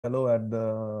fellow at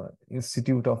the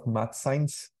Institute of Math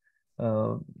Science.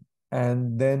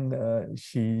 And then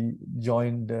she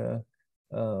joined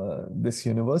this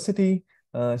university.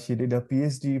 She did her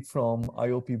PhD from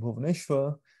IOP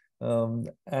Bhubaneswar,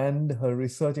 and her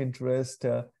research interest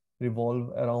revolve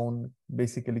around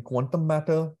basically quantum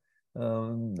matter,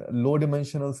 low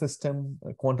dimensional system,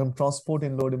 quantum transport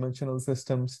in low dimensional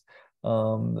systems,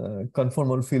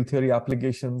 conformal field theory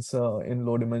applications in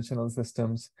low dimensional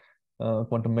systems,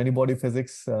 quantum many-body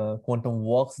physics, quantum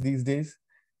walks these days.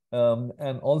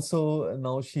 And also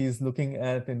now she's looking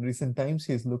at, in recent times,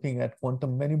 she's looking at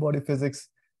quantum many-body physics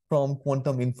from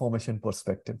quantum information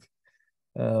perspective.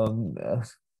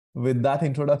 With that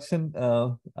introduction,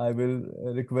 I will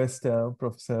request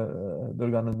Professor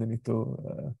Durganandini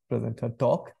to present her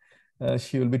talk.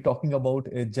 She will be talking about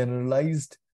a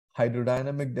generalized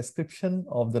hydrodynamic description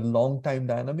of the long-time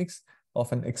dynamics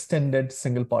of an extended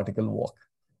single particle walk.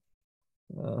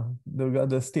 Durga,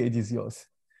 the stage is yours.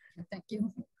 Thank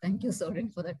you. Thank you,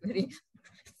 Soren, for that very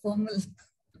formal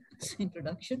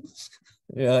introduction.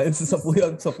 Yeah, it's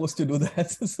you're supposed to do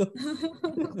that. So.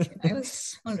 Okay, I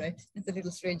was all right. It's a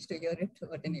little strange to hear it,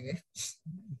 but anyway.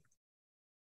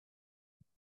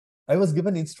 I was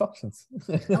given instructions.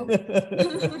 Oh.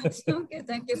 Okay,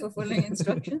 thank you for following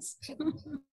instructions.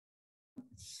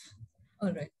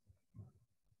 All right.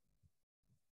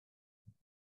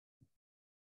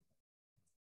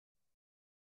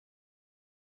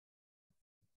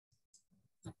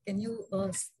 Can you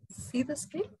see the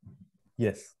screen?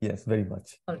 Yes, yes, very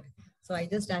much. All right. So I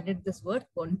just added this word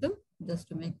quantum just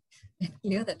to make it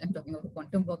clear that I'm talking about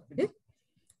quantum walk today.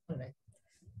 All right.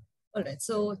 All right.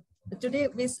 So today,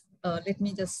 let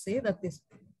me just say that this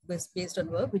was based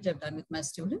on work which I've done with my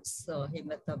students,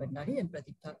 Hemlata Bhandari and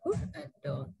Pradeep Thakur at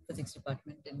Physics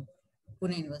Department in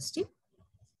Pune University.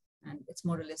 And it's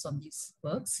more or less on these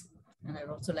works. And I'd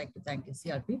also like to thank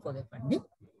SCRP for their funding.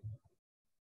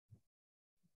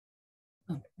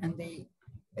 And the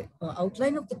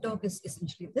outline of the talk is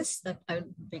essentially this, that I will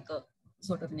make a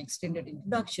sort of an extended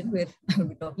introduction where I will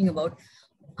be talking about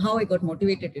how I got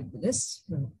motivated into this.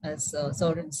 As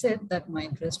Soren said, that my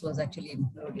interest was actually in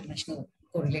low-dimensional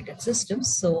correlated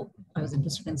systems. So I was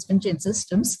interested in spin chain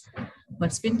systems,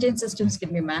 but spin chain systems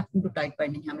can be mapped into tight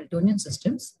binding Hamiltonian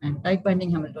systems, and tight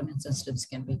binding Hamiltonian systems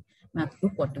can be mapped to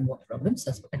quantum walk problems.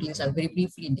 At least I'll very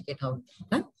briefly indicate how it's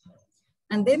done.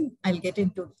 And then I'll get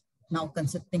into now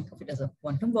think of it as a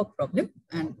quantum walk problem.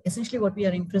 And essentially what we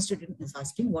are interested in is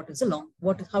asking how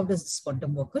does this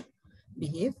quantum walker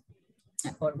behave,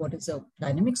 or what is the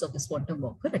dynamics of this quantum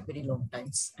walker at very long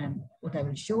times. And what I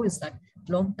will show is that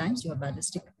long times you have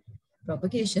ballistic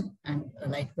propagation and a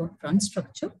light-bound front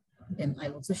structure. Then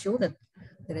I'll also show that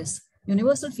there is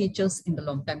universal features in the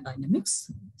long time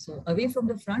dynamics. So away from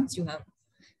the fronts, you have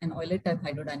an Euler type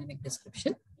hydrodynamic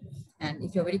description. And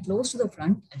if you're very close to the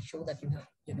front, I'll show that you have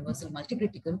universal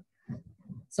multicritical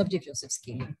subdiffusive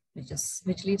scaling,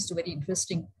 which leads to very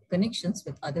interesting connections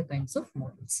with other kinds of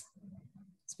models,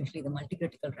 especially the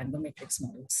multicritical random matrix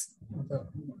models, the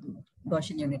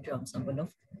Gaussian unitary ensemble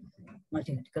of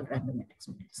multicritical random matrix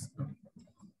models.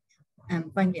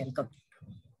 And finally, I'll come.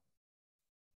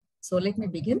 So let me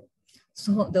begin.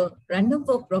 So the random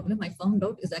walk problem I found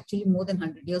out is actually more than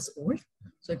 100 years old.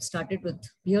 So it started with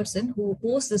Pearson, who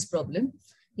posed this problem.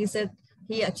 He said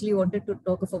he actually wanted to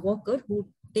talk of a walker who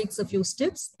takes a few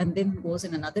steps and then goes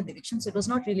in another direction. So it was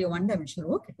not really a one-dimensional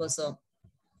walk.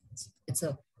 It's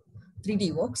a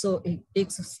 3D walk. So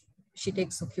she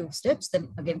takes a few steps, then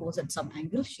again goes at some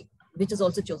angle, which is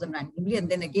also chosen randomly, and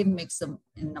then again makes some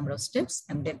number of steps,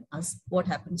 and then asks what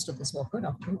happens to this walker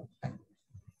after a long time.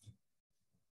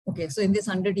 Okay, so in this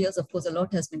 100 years, of course, a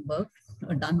lot has been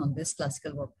done on this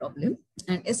classical walk problem.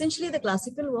 And essentially, the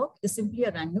classical walk is simply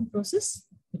a random process,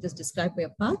 which is described by a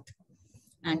path.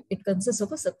 And it consists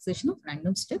of a succession of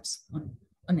random steps on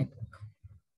a network.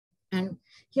 And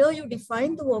here you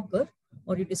define the walker,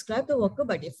 or you describe the walker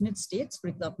by definite states. For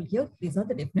example, here, these are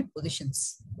the definite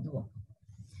positions of the walker.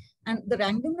 And the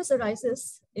randomness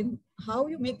arises in how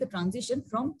you make the transition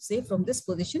from this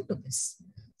position to this.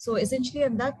 So essentially,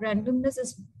 and that randomness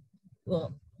is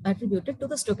attributed to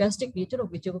the stochastic nature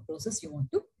of whichever process you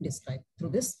want to describe through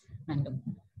this random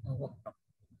walk problem.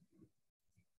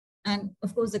 And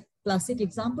of course, the classic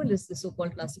example is the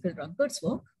so-called classical drunkard's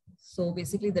walk. So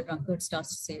basically, the drunkard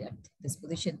starts, say, at this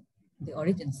position, the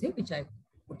origin, say, which I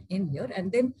put in here.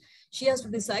 And then she has to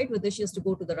decide whether she has to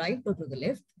go to the right or to the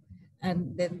left.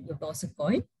 And then you toss a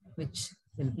coin, which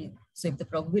will be, so if the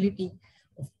probability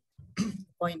of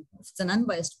coin, if it's an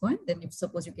unbiased coin, then if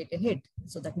suppose you get a head,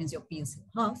 so that means your P is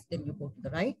half, then you go to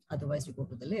the right, otherwise you go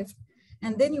to the left.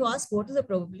 And then you ask, what is the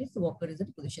probability the walker is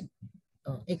at position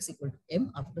x equal to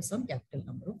m after some capital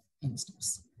number of n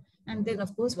steps. And then,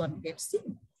 of course, one gets the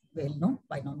well-known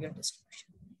binomial distribution.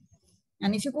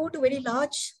 And if you go to very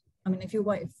large, if you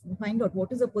find out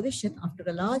what is the position after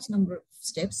a large number of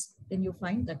steps, then you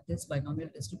find that this binomial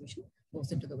distribution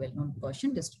goes into the well-known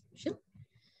Gaussian distribution.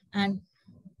 And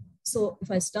so if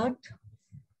I start,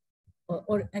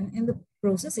 and in the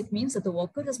process, it means that the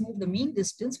walker has moved the mean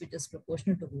distance, which is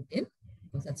proportional to root n,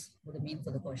 because that's what the mean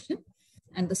for the Gaussian.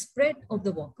 And the spread of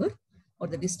the walker, or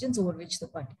the distance over which the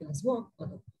particle has walked, or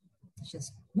which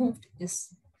is moved,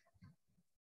 is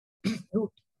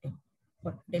root n,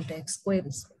 or delta x square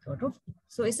is sort of.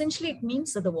 So essentially, it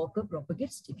means that the walker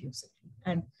propagates diffusively.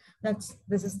 And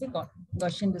this is the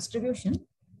Gaussian distribution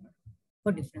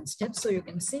for different steps. So you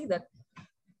can see that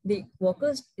the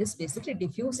walker is basically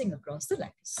diffusing across the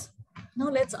lattice. Now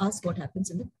let's ask what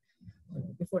happens in the,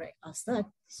 before I ask that.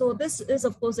 So this is,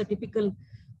 of course, a typical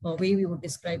way we would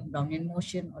describe Brownian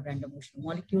motion or random motion of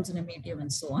molecules in a medium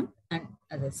and so on. And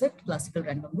as I said, classical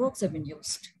random walks have been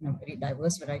used in a very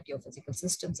diverse variety of physical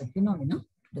systems and phenomena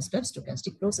to describe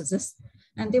stochastic processes.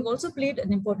 And they've also played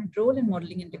an important role in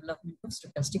modeling and development of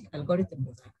stochastic algorithm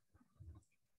design.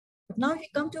 But now we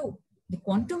come to the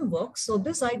quantum work. So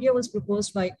this idea was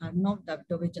proposed by Arnaud,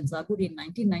 Davidovich, and Zaguri in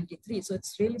 1993. So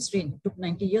it's really strange. It took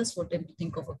 90 years for them to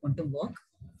think of a quantum walk.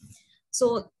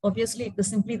 So obviously, it is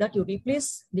simply that you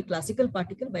replace the classical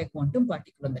particle by a quantum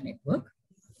particle on the network.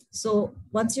 So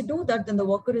once you do that, then the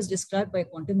walker is described by a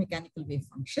quantum mechanical wave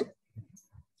function.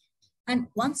 And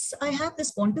once I have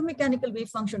this quantum mechanical wave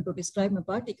function to describe my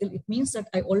particle, it means that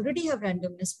I already have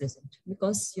randomness present,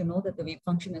 because you know that the wave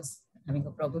function is having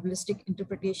a probabilistic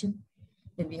interpretation.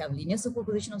 Then we have linear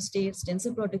superposition of states,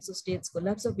 tensor products of states,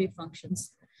 collapse of wave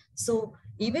functions. So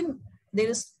even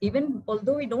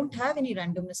although we don't have any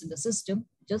randomness in the system,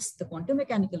 just the quantum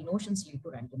mechanical notions lead to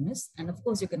randomness. And of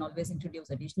course, you can always introduce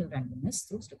additional randomness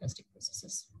through stochastic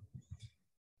processes.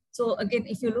 So again,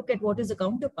 if you look at what is the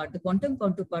counterpart, the quantum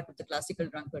counterpart of the classical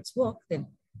drunkard's walk, then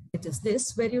it is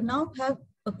this, where you now have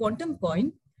a quantum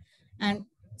coin. And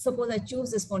suppose I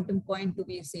choose this quantum coin to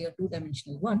be, say, a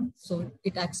two-dimensional one. So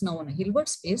it acts now on a Hilbert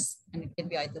space, and it can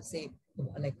be either, say,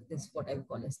 like this, what I would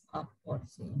call as up, or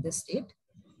say in this state.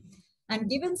 And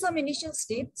given some initial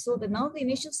state, so now the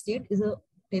initial state is a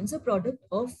tensor product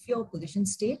of your position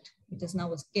state, which is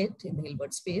now a ket in the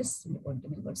Hilbert space, in the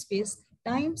quantum Hilbert space,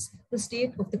 times the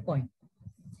state of the coin.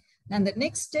 And the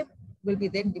next step will be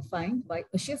then defined by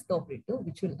a shift operator,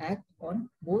 which will act on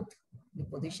both the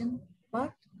position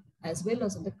part as well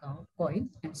as on the coin.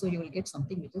 And so you will get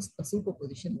something which is a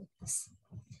superposition like this.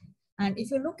 And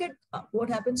if you look at what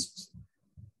happens,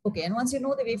 okay, and once you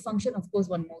know the wave function, of course,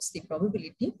 one knows the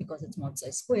probability because it's mod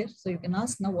size square. So you can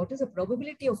ask now, what is the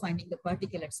probability of finding the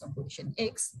particle at some position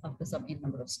x after some n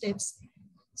number of steps?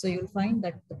 So you'll find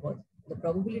that the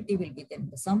probability will be then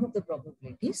the sum of the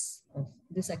probabilities of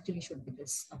this. Actually should be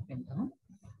this up and down.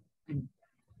 And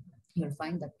you'll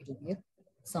find that it will be a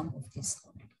sum of these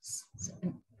quantities. So,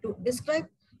 to describe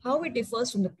how it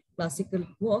differs from the classical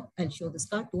walk, I'll show this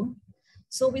cartoon.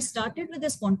 So we started with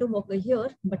this quantum walker here,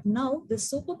 but now this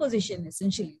superposition,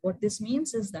 essentially, what this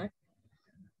means is that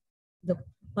the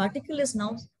particle is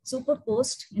now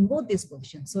superposed in both these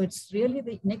positions. So it's really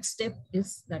the next step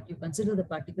is that you consider the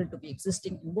particle to be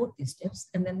existing in both these steps.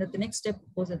 And then the next step,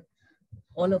 of course,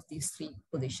 all of these three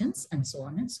positions and so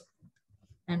on and so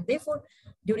on. And therefore,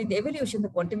 during the evolution, the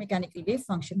quantum mechanical wave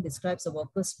function describes the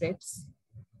walker spreads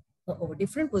over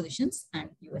different positions,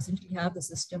 and you essentially have the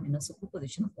system in a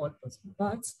superposition of all possible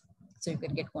parts. So you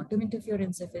can get quantum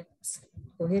interference effects,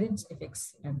 coherence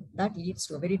effects, and that leads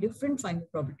to a very different final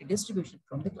probability distribution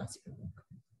from the classical walk.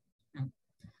 And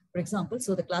for example,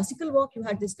 so the classical walk, you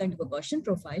had this kind of a Gaussian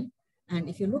profile. And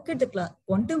if you look at the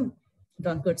quantum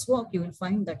drunkard's walk, you will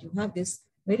find that you have this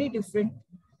very different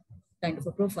kind of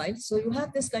a profile. So you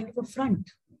have this kind of a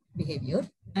front behavior.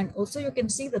 And also you can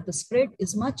see that the spread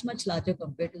is much, much larger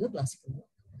compared to the classical walk.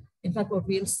 In fact, what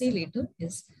we'll see later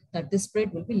is that this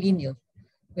spread will be linear.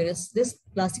 Whereas this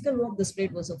classical walk, the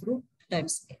spread was of root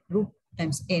times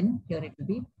n. Here it will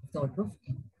be the order of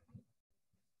n.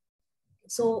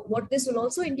 So what this will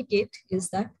also indicate is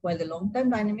that while the long-term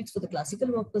dynamics for the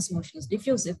classical walker's motion is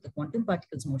diffusive, the quantum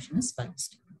particle's motion is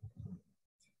ballistic.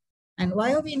 And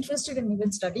why are we interested in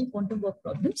even studying quantum walk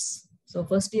problems? So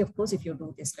firstly, of course, if you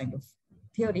do this kind of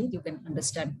theory, you can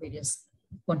understand various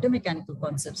quantum mechanical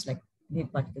concepts like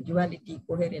wave-particle duality,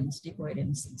 coherence,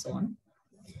 decoherence, and so on.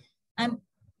 And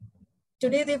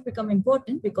today they've become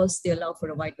important because they allow for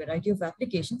a wide variety of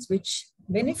applications, which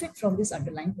benefit from this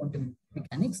underlying quantum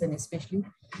mechanics, and especially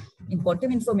in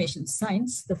quantum information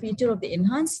science, the feature of the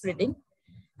enhanced spreading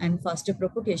and faster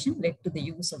propagation led to the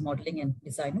use of modeling and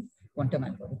design of quantum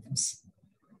algorithms.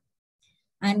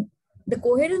 And the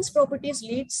coherence properties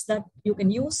leads that you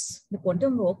can use the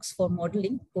quantum walks for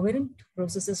modeling coherent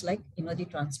processes like energy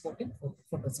transport and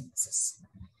photosynthesis.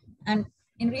 And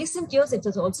in recent years, it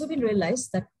has also been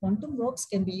realized that quantum walks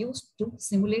can be used to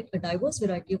simulate a diverse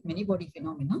variety of many-body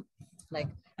phenomena like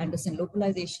Anderson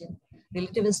localization,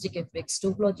 relativistic effects,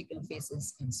 topological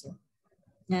phases, and so on.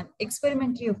 And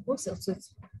experimentally, of course, also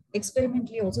they have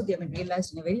been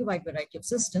realized in a very wide variety of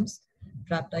systems: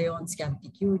 trapped ions, cavity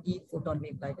QED, photon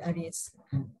waveguide arrays,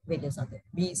 and various other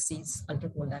VCs,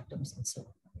 ultra-cold atoms, and so on.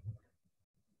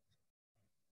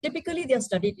 Typically, they are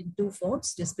studied in two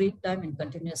forms: discrete time and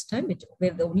continuous time,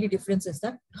 where the only difference is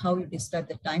that how you describe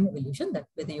the time evolution, that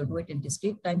whether you do it in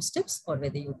discrete time steps or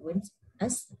whether you do it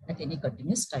as at any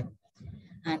continuous time.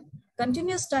 And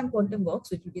continuous time quantum walks,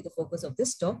 which will be the focus of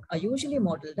this talk, are usually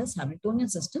modeled as Hamiltonian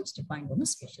systems defined on a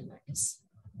spatial lattice.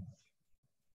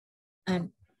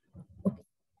 And okay,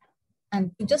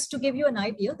 and just to give you an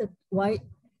idea that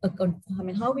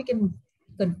how we can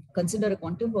consider a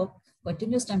quantum walk,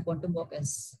 continuous time quantum walk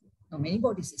as a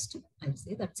many-body system, I'll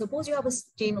say that suppose you have a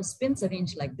chain of spins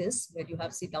arranged like this, where you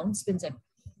have down spins at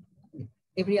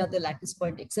every other lattice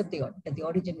point except at the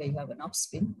origin where you have an up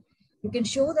spin. You can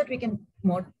show that we can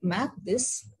map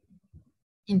this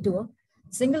into a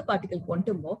single particle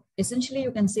quantum walk. Essentially,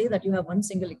 you can say that you have one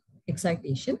single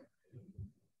excitation,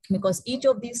 because each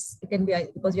of these can be,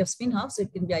 because you have spin halves, so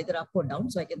it can be either up or down.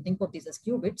 So I can think of these as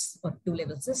qubits or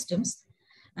two-level systems.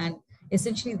 And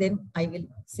essentially, then I will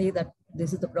say that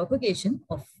this is the propagation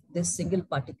of this single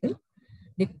particle.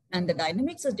 And the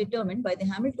dynamics is determined by the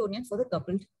Hamiltonian for the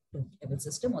coupled two-level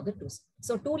system or the two.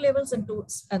 So two levels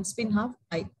and spin half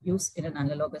I use in an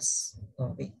analogous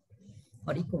way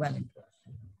or equivalent.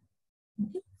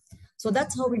 Okay. So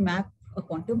that's how we map a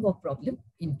quantum walk problem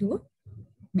into a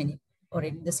many, or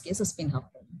in this case, a spin half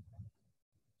problem.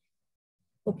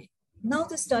 Okay. Now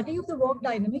the study of the walk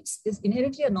dynamics is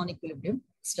inherently a non-equilibrium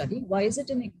study. Why is it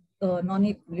an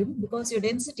non-equilibrium? Because your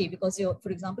density, for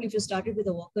example, if you started with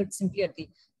a walker simply at the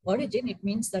origin, it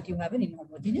means that you have an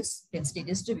inhomogeneous density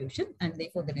distribution, and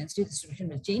therefore the density distribution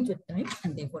will change with time,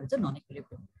 and therefore it's a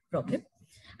non-equilibrium problem.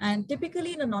 And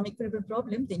typically in a non-equilibrium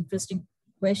problem, the interesting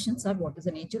questions are: what is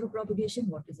the nature of propagation?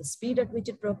 What is the speed at which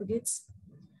it propagates?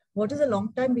 What is the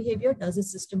long time behavior? Does the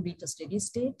system reach a steady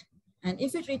state? And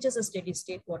if it reaches a steady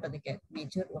state, what are the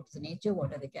nature? What is the nature?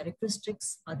 What are the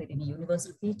characteristics? Are there any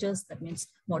universal features? That means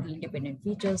model independent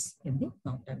features in the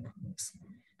long time dynamics.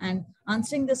 And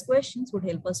answering these questions would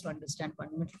help us to understand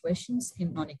fundamental questions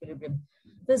in non-equilibrium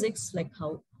physics, like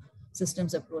how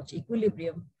systems approach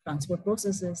equilibrium, transport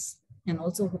processes, and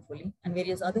also hopefully, and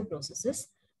various other processes,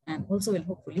 and also will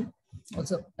hopefully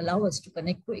also allow us to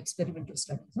connect to experimental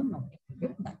studies on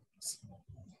non-equilibrium dynamics.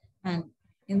 And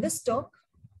in this talk,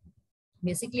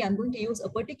 basically, I'm going to use a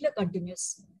particular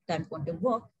continuous time quantum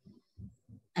walk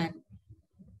and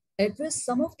address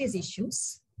some of these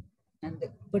issues. And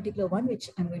the particular one which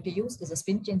I'm going to use is a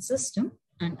spin chain system.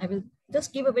 And I will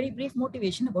just give a very brief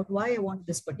motivation about why I want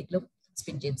this particular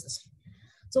spin chain system.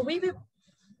 So we were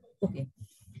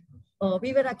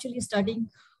actually studying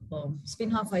spin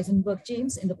half Heisenberg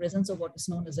chains in the presence of what is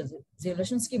known as a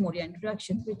Zielinski-Moria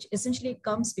interaction, which essentially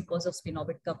comes because of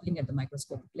spin-orbit coupling at the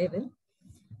microscopic level.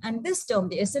 And this term,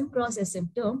 the Sm cross Sm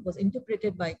term, was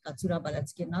interpreted by Katsura,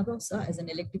 Balatsky, and Nagosa as an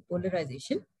electric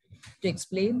polarization to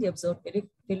explain the observed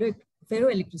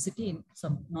ferroelectricity in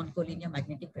some non-collinear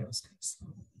magnetic perovskites.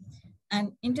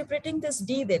 And interpreting this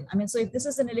D then, so if this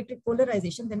is an electric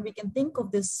polarization, then we can think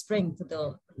of this strength,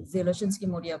 the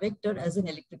Zielinski-Moria vector, as an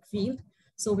electric field.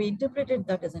 So we interpreted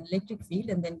that as an electric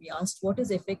field, and then we asked what is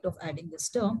the effect of adding this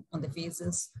term on the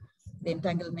phases, the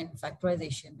entanglement,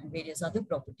 factorization, and various other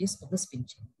properties of the spin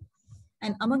chain.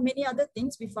 And among many other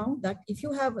things, we found that if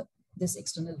you have this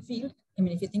external field,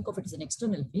 if you think of it as an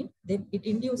external field, then it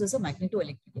induces a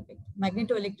magnetoelectric effect.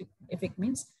 Magnetoelectric effect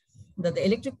means that the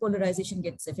electric polarization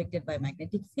gets affected by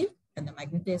magnetic field, and the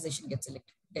magnetization gets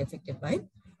affected by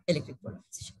electric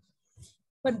polarization.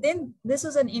 But then this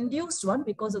is an induced one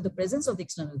because of the presence of the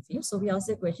external field. So we asked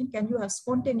the question, can you have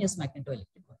spontaneous magnetoelectric?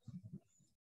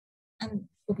 And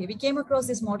okay, we came across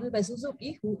this model by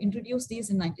Suzuki, who introduced these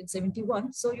in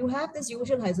 1971. So you have this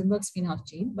usual Heisenberg spin half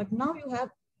chain, but now you have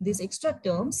these extra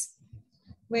terms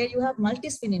where you have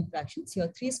multi-spin interactions. You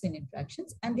have 3 spin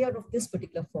interactions, and they are of this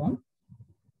particular form.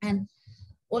 And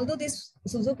although this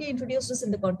Suzuki introduced this in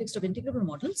the context of integrable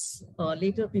models,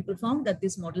 later people found that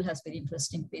this model has very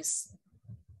interesting phase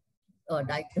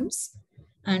diagrams.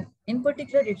 And in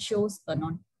particular, it shows a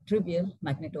non-trivial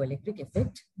magnetoelectric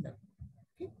effect.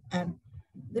 Okay. And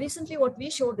recently what we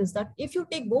showed is that if you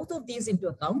take both of these into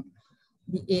account,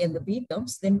 the A and the B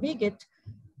terms, then we get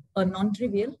a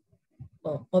non-trivial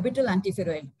orbital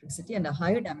antiferroelectricity and a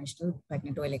higher dimensional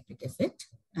magnetoelectric effect.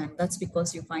 And that's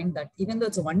because you find that even though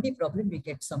it's a 1D problem, we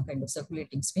get some kind of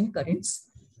circulating spin currents.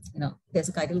 There's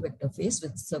a chiral vector phase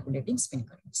with circulating spin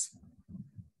currents.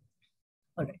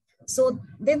 All right. So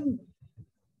then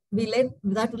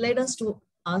that led us to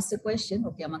ask the question,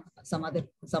 okay, among some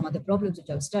other problems which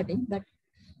I was studying, that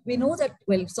we know that,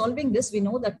 well, solving this, we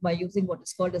know that by using what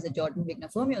is called as a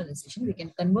Jordan-Wigner fermionization, we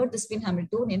can convert the spin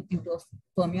Hamiltonian into a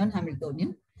fermion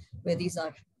Hamiltonian, where these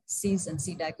are C's and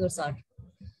C daggers are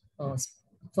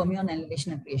fermion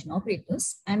annihilation and creation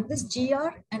operators. And this GR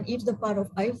and e to the power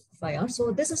of I phi r.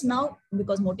 So this is now,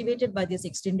 because motivated by this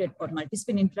extended or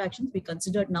multi-spin interactions, we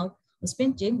considered now a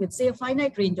spin chain with, say, a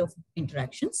finite range of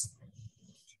interactions.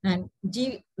 And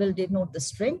G will denote the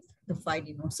strength, the phi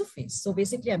denotes the phase. So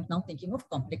basically, I'm now thinking of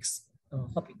complex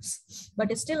hoppings,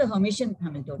 but it's still a Hermitian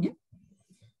Hamiltonian.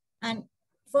 And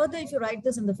further, if you write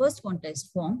this in the first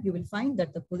quantized form, you will find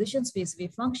that the position space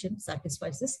wave function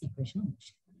satisfies this equation of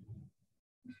motion.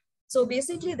 So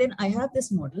basically, then I have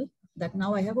this model that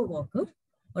now I have a Walker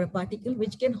or a particle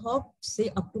which can hop,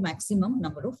 say, up to maximum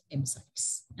number of m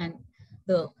sites. And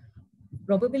the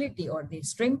probability or the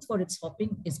strength for its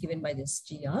hopping is given by this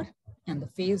GR, and the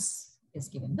phase is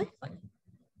given by phi.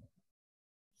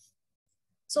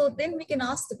 So then we can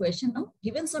ask the question now,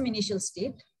 given some initial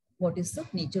state, what is the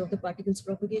nature of the particle's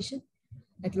propagation?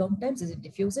 At long times, is it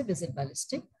diffusive? Is it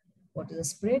ballistic? What is the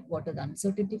spread? What are the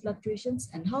uncertainty fluctuations?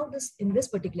 And how does, in this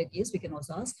particular case, we can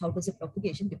also ask, how does the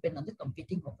propagation depend on the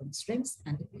competing hopping strengths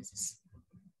and the phases?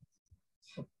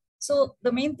 So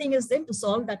the main thing is then to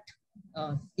solve that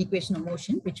equation of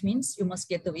motion, which means you must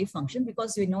get the wave function,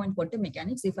 because we know in quantum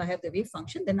mechanics, if I have the wave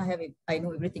function, then I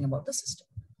know everything about the system.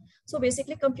 So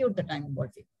basically compute the time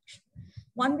involved wave function.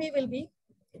 One way will be,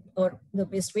 or the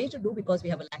best way to do, because we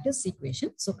have a lattice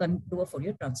equation, so can do a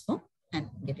Fourier transform and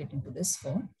get it into this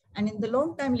form. And in the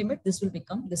long time limit, this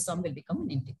sum will become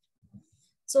an integral.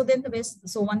 So then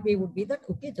so one way would be that,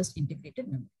 okay, just integrated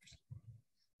numerically.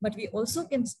 But we also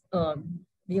can,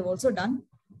 we have also done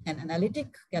an analytic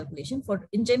calculation for,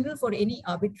 in general, for any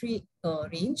arbitrary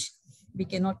range, we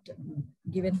cannot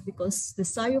given, because the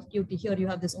psi of qt, here you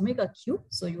have this omega q,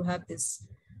 so you have this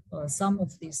sum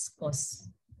of these cos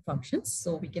functions,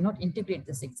 so we cannot integrate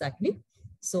this exactly.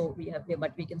 So we have,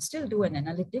 but we can still do an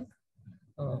analytic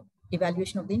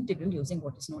evaluation of the integral using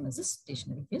what is known as a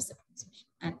stationary phase approximation.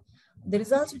 And the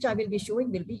results which I will be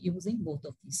showing will be using both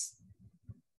of these.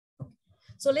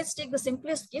 So let's take the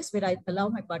simplest case where I allow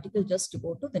my particle just to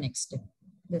go to the next step.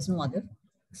 There's no other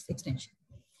extension.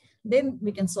 Then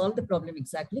we can solve the problem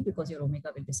exactly, because your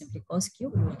omega will be simply cos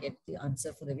q. You will get the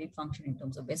answer for the wave function in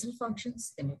terms of Bessel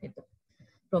functions. Then you get the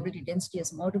probability density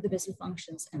as mod of the Bessel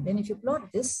functions. And then if you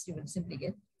plot this, you will simply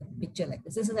get a picture like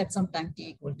this. This is at some time t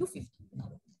equal to 50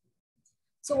 now.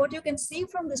 So what you can see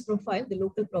from this profile, the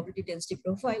local probability density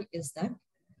profile, is that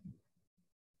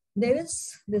there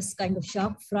is this kind of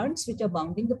sharp fronts which are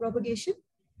bounding the propagation.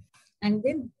 And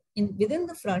then within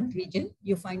the front region,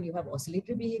 you find you have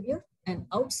oscillatory behavior, and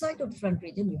outside of the front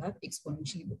region, you have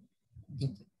exponentially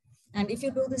decay. And if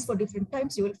you do this for different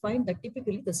times, you will find that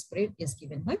typically the spread is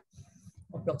given by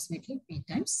approximately p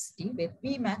times t, where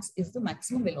p max is the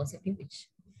maximum velocity which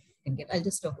you can get. I'll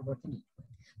just talk about the.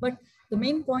 But the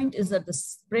main point is that the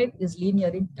spread is linear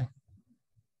in time.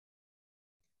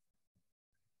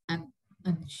 And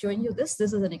I'm showing you this.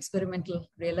 This is an experimental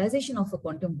realization of a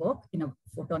quantum walk in a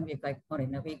photon waveguide or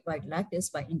in a waveguide lattice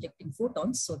by injecting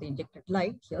photons. So they injected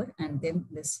light here, and then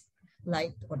this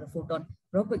light or the photon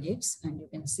propagates, and you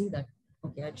can see that,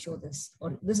 okay, I'll show this,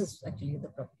 or this is actually the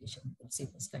propagation. You can see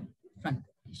this kind of front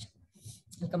propagation.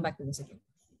 I'll come back to this again.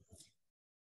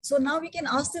 So now we can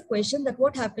ask the question that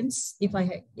what happens if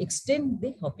I extend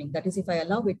the hopping, that is if I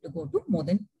allow it to go to more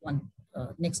than one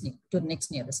nearest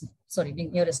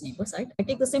neighbor side. I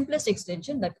take the simplest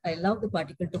extension that I allow the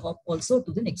particle to hop also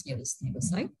to the next nearest neighbor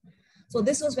side. So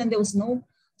this was when there was no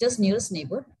just nearest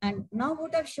neighbor. And now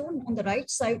what I've shown on the right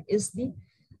side is the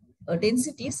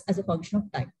densities as a function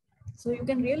of time. So you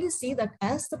can really see that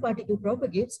as the particle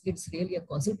propagates, it's really a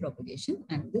causal propagation.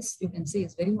 And this you can see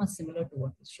is very much similar to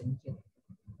what is shown here.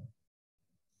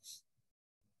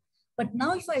 But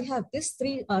now if I have these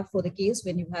three are for the case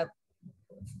when you have,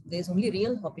 there's only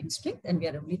real hopping strength, and we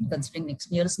are only considering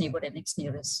next nearest neighbor and next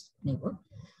nearest neighbor.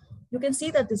 You can see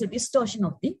that there's a distortion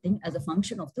of the thing as a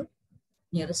function of the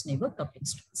nearest neighbor coupling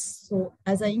strengths. So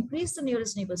as I increase the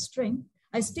nearest neighbor strength,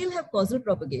 I still have causal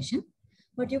propagation,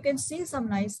 but you can see some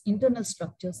nice internal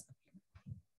structures.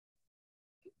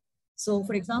 So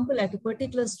for example, at a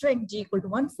particular strength, G equal to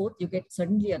 1/4, you get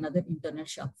suddenly another internal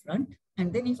sharp front.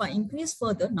 And then if I increase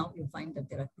further, now you find that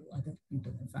there are 2 other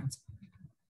internal fronts.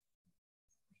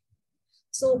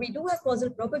 So we do have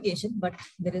causal propagation, but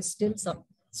there is still some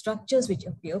structures which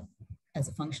appear as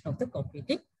a function of the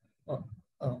cooperating or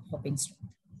hopping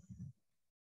strength.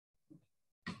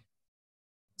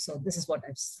 So this is what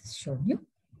I've shown you.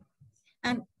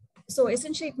 And so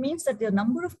essentially it means that the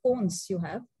number of cones you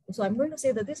have, so I'm going to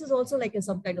say that this is also like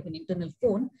some kind of an internal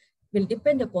cone, will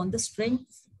depend upon the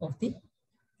strength of the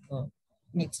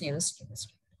next nearest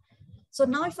strength. So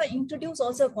now if I introduce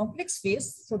also a complex phase,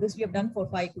 so this we have done for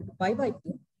phi equal to pi by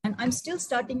 2, and I'm still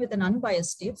starting with an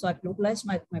unbiased state. So I've localized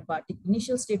my particle,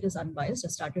 initial state is unbiased. I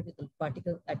started with a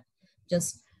particle at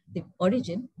just the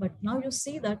origin, but now you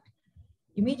see that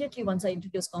immediately once I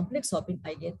introduce complex hopping,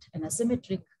 I get an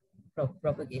asymmetric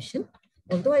propagation.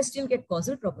 Although I still get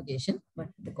causal propagation, but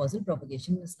the causal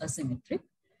propagation is asymmetric.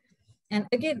 And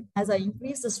again, as I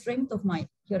increase the strength of my,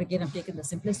 here again, I'm taking the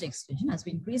simplest extension. As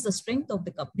we increase the strength of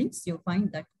the couplings, you'll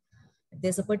find that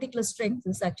there's a particular strength.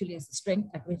 This actually is the strength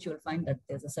at which you'll find that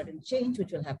there's a sudden change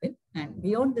which will happen. And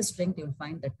beyond this strength, you'll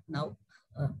find that now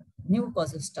new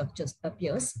causal structures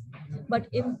appears. But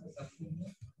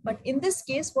in this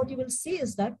case, what you will see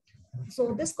is that,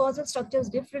 so this causal structure is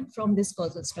different from this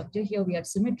causal structure. Here we are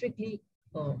symmetrically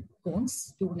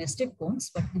cones, 2 nested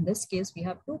cones, but in this case we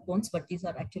have 2 cones, but these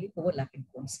are actually overlapping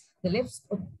cones. The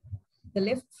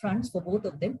left fronts for both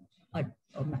of them are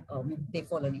they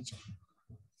fall on each other.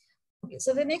 Okay,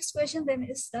 so the next question then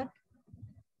is that,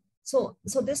 so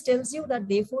this tells you that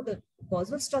therefore the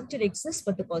causal structure exists,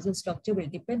 but the causal structure will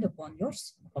depend upon your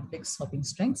complex hopping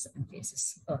strengths and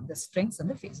phases, the strengths and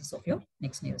the phases of your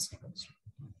next nearest neighbors.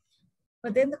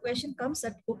 But then the question comes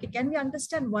that, okay, can we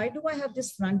understand why do I have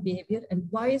this front behavior and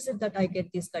why is it that I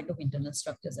get these kind of internal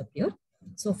structures appear?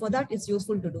 So for that, it's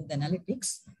useful to do the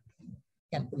analytics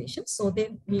calculations. So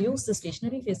then we use the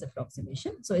stationary phase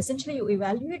approximation. So essentially you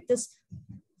evaluate this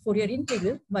Fourier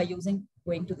integral by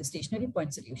going to the stationary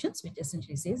point solutions, which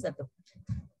essentially says that the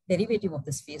derivative of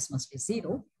this phase must be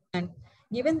 0. And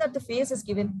given that the phase is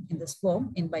given in this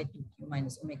form, n by 2q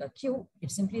minus omega q,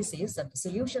 it simply says that the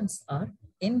solutions are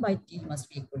n by t must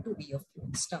be equal to v of q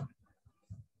n star.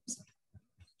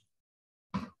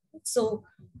 So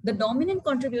the dominant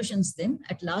contributions then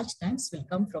at large times will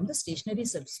come from the stationary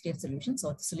state solutions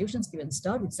or the solutions q n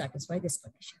star which satisfy this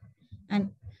condition.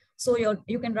 And so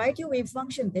you can write your wave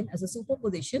function then as a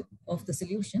superposition of the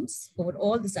solutions over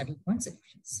all the saddle point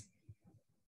solutions.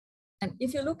 And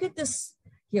if you look at this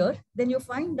here, then you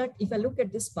find that if I look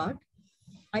at this part,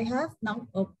 I have now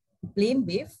a plane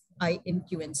wave I in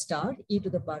q n star e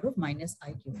to the power of minus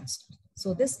I q n star.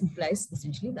 So this implies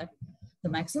essentially that the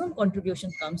maximum contribution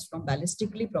comes from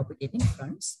ballistically propagating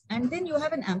fronts. And then you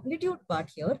have an amplitude part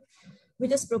here,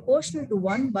 which is proportional to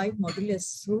 1 by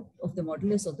modulus root of the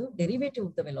modulus of the derivative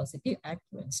of the velocity at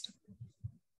q n star.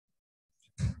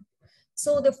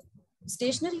 So the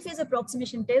stationary phase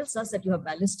approximation tells us that you have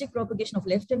ballistic propagation of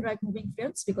left and right moving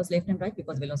fronts because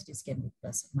velocities can be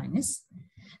plus or minus.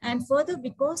 And further,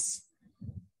 because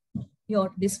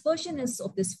your dispersion is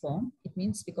of this form, it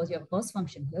means because you have cost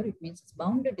function here, it means it's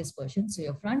bounded dispersion. So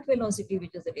your front velocity,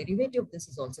 which is the derivative of this,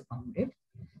 is also bounded.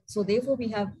 So therefore, we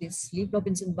have this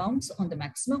Lieb-Robinson bounds on the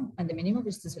maximum and the minimum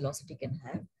which this velocity can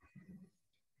have.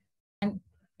 And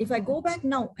if I go back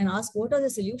now and ask what are the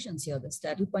solutions here, the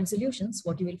saddle point solutions,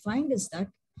 what you will find is that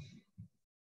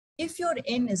if your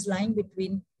n is lying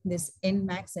between this n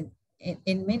max and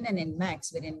n min and n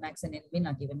max, where n max and n min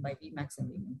are given by v max and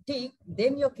v min t,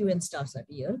 then your q n stars are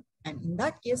real. And in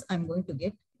that case, I'm going to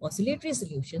get oscillatory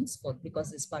solutions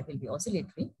because this part will be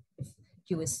oscillatory if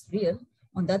q is real.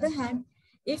 On the other hand,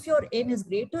 if your n is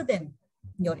greater than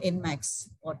your n max,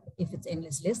 or if its n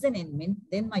is less than n min,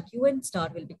 then my q n star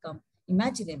will become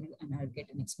imaginary and I'll get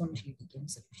an exponentially decaying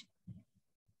solution.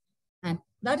 And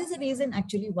that is the reason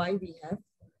actually why we have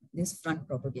this front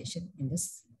propagation in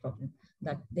this problem,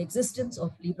 that the existence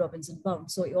of Lieb-Robinson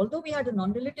bound. So although we had a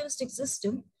non-relativistic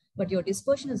system, but your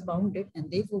dispersion is bounded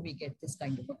and therefore we get this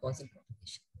kind of a causal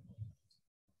propagation.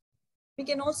 We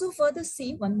can also further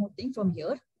see one more thing from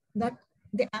here, that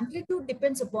the amplitude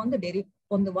depends upon the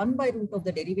 1 by root of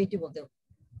the derivative of the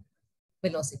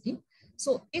velocity.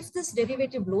 So if this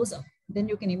derivative blows up, then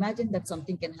you can imagine that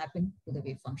something can happen to the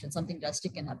wave function, something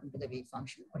drastic can happen to the wave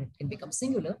function, or it can become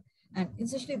singular. And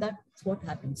essentially that's what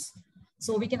happens.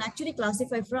 So we can actually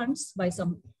classify fronts by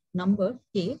some number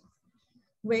k,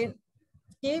 where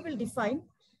k will define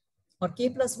or k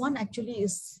plus 1 actually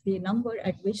is the number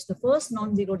at which the first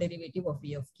non-zero derivative of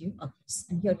V of Q occurs.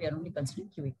 And here we are only considering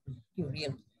Q equal Q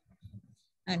real.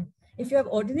 And if you have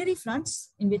ordinary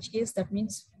fronts, in which case that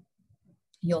means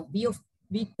your V of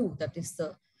V2, that is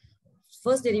the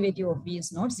first derivative of V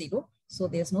is not zero. So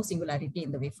there's no singularity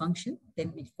in the wave function.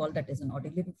 Then we call that as an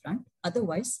ordinary front.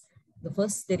 Otherwise, the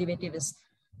first derivative is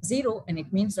zero, and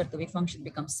it means that the wave function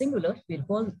becomes singular. We'll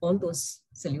call all those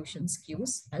solutions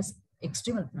Q's as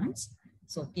extremal fronts.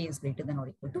 So K is greater than or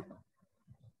equal to 1.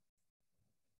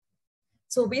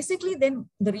 So basically then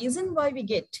the reason why we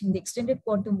get in the extended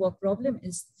quantum walk problem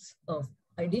is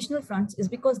additional fronts is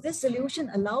because this solution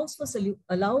allows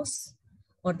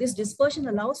for this dispersion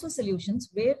allows for solutions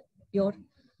where your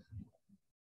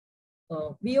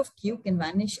V of Q can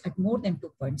vanish at more than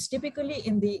 2 points. Typically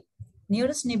in the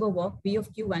nearest neighbor walk, V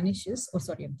of Q vanishes,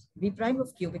 V prime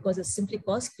of Q, because it's simply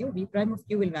cos Q, V prime of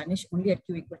Q will vanish only at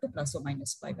Q equal to plus or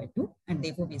minus pi by 2, and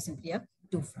therefore we simply have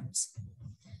 2 fronts.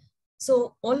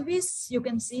 So always you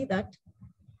can see that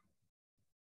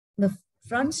the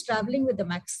fronts traveling with the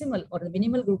maximal or the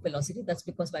minimal group velocity, that's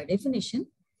because by definition,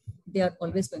 they are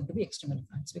always going to be extremal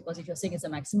fronts, because if you're saying it's a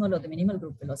maximal or the minimal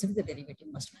group velocity, the derivative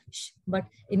must vanish. But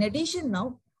in addition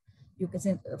now, you can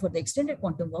say for the extended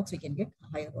quantum walks, we can get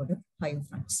higher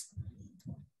fronts.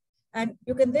 And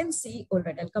you can then see, all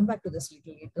right, I'll come back to this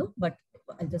little later, but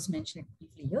I'll just mention it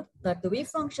briefly here, that the wave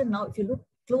function now, if you look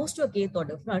close to a kth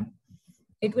order front,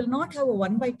 it will not have a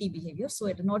 1 by t behavior. So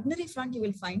at an ordinary front, you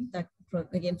will find that,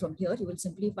 again from here, you will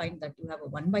simply find that you have a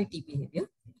 1 by t behavior.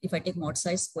 If I take mod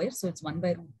psi square, so it's 1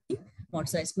 by root t, mod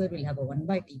psi square will have a 1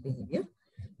 by t behavior.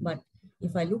 But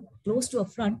if I look close to a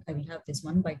front, I will have this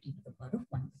 1 by t to the power of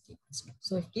 1 by t plus 2.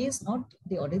 So if k is not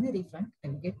the ordinary front, I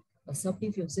will get a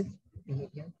subdiffusive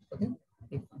behavior for the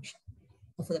wave function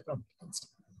or for the probability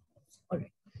density. All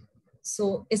right.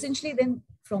 So essentially then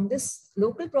from this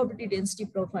local probability density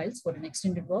profiles for an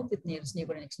extended walk with nearest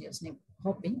neighbor and nearest neighbor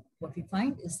hopping, what we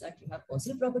find is that you have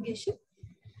causal propagation,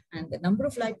 and the number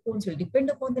of light cones will depend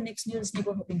upon the next nearest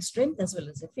neighbor hopping strength as well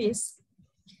as the phase.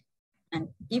 And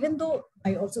even though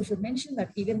I also should mention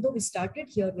that even though we started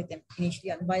here with an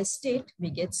initially unbiased state, we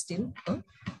get still a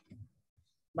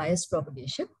biased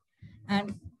propagation.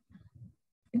 And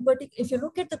in particular, if you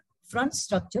look at the front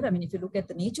structure, I mean, if you look at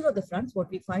the nature of the fronts, what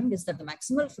we find is that the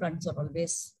maximal fronts are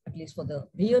always, at least for the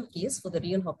real case, for the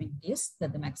real hopping case,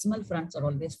 that the maximal fronts are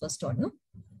always first order.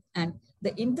 And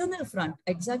the internal front,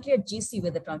 exactly at GC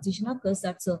where the transition occurs,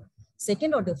 that's a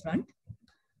second order front,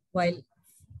 while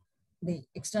the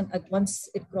external, once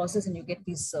it crosses and you get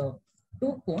these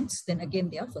 2 cones, then again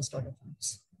they are first order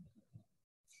fronts.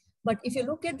 But if you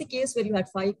look at the case where you had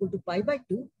phi equal to pi by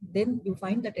 2, then you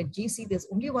find that at GC there's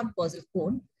only one causal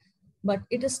cone, but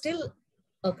it is still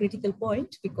a critical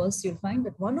point because you'll find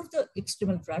that one of the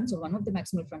extremal fronts or one of the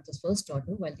maximal fronts is first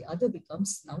order, while the other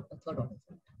becomes now a third order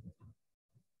front.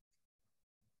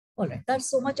 All right, that's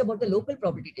so much about the local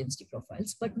probability density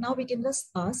profiles. But now we can just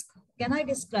ask, can I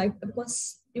describe,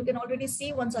 because you can already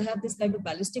see once I have this kind of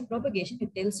ballistic propagation,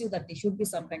 it tells you that there should be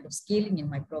some kind of scaling in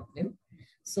my problem.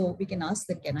 So we can ask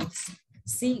that, can I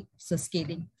see the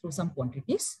scaling through some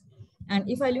quantities? And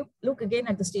if I look again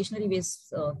at the stationary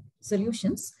waves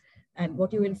solutions, and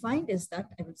what you will find is that,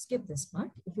 I will skip this part.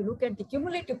 If you look at the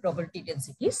cumulative probability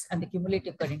densities and the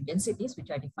cumulative current densities,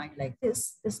 which I defined like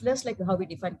this, it's less like how we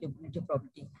define cumulative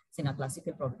probability in our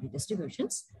classical probability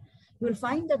distributions. You will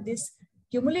find that these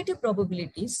cumulative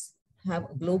probabilities have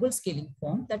a global scaling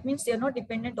form. That means they are not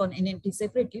dependent on n and t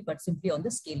separately, but simply on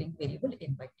the scaling variable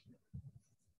n by t.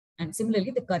 And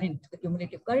similarly, the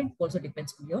cumulative current also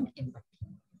depends only on n by t.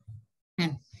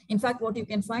 And in fact, what you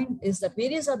can find is that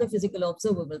various other physical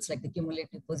observables like the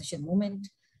cumulative position moment,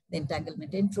 the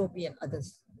entanglement entropy, and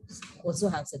others also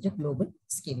have such a global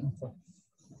scaling form.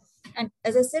 And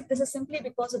as I said, this is simply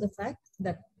because of the fact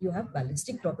that you have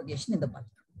ballistic propagation in the bulk.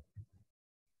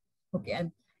 Okay,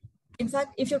 and in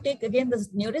fact, if you take again the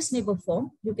nearest neighbor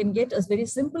form, you can get a very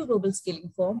simple global scaling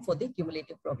form for the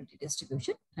cumulative probability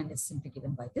distribution. And it's simply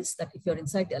given by this, that if you're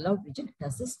inside the allowed region, it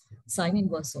has this sine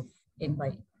inverse of n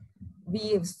by V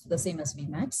is the same as V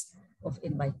max of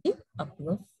n by t up to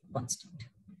a constant.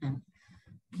 And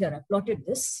here I plotted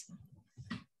this.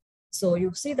 So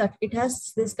you see that it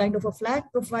has this kind of a flat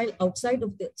profile outside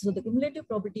of the, so the cumulative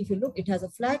probability, if you look, it has a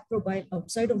flat profile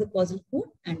outside of the causal cone,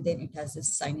 and then it has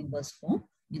this sine inverse form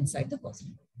inside the causal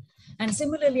cone. And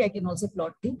similarly, I can also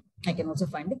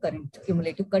find the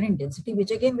cumulative current density,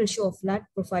 which again will show a flat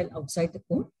profile outside the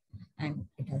cone, and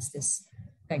it has this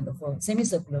kind of a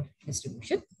semicircular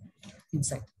distribution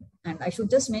inside. And I should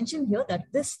just mention here that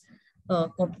this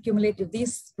cumulative,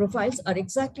 these profiles are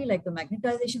exactly like the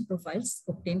magnetization profiles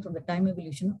obtained from the time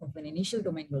evolution of an initial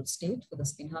domain world state for the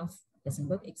spin-half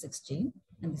Heisenberg XX chain.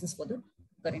 And this is for the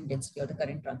current density or the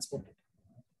current transported.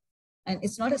 And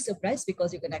it's not a surprise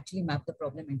because you can actually map the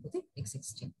problem into the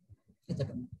XX chain with the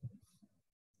domain.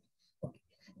 Okay.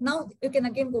 Now you can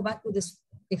again go back to this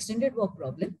extended walk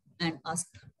problem and ask,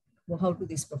 well, how do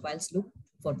these profiles look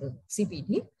for the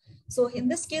CPD? So in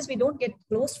this case, we don't get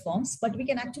closed forms, but we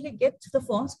can actually get the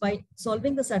forms by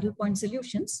solving the saddle point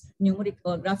solutions numeric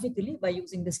or graphically by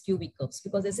using this QV curves,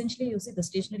 because essentially you see the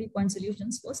stationary point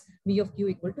solutions was V of Q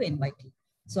equal to N by T.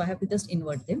 So I have to just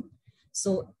invert them.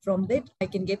 So from that, I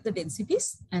can get the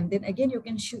densities. And then again, you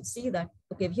can see that,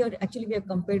 okay, here actually we have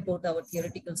compared both our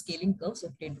theoretical scaling curves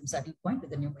obtained from saddle point with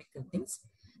the numerical things.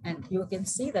 And you can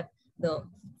see that the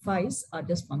phi's are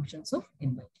just functions of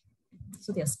N by T.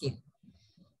 So they are scaled.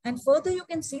 And further, you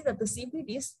can see that the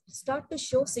CPDs start to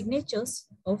show signatures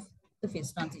of the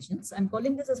phase transitions. I'm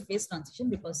calling this as a phase transition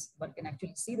because one can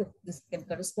actually see that this can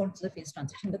correspond to the phase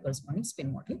transition, the corresponding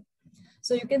spin model.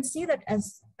 So you can see that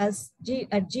at G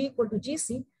equal to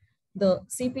GC, the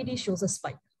CPD shows a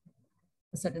spike,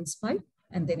 a sudden spike,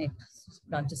 and then it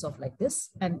branches off like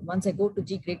this. And once I go to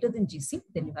G greater than GC,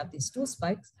 then you have these two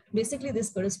spikes. Basically,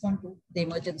 this corresponds to the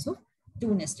emergence of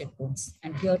two nested cones.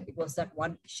 And here it was that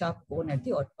one sharp cone at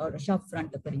the, or a sharp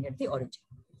front appearing at the origin.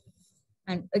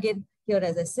 And again, here,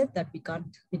 as I said, that we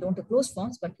don't have closed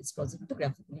forms, but it's possible to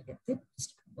graphically get the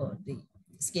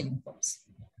scaling forms.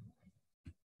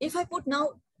 If I put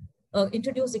now,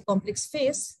 introduce the complex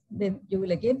phase, then you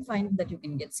will again find that you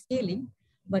can get scaling.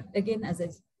 But again,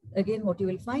 again, what you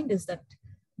will find is that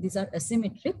these are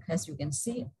asymmetric, as you can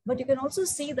see, but you can also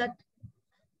see that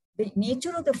the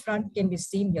nature of the front can be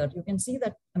seen here. You can see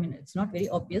that, I mean, it's not very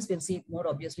obvious. We'll see it more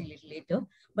obviously a little later,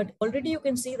 but already you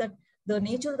can see that the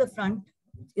nature of the front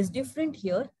is different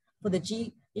here for the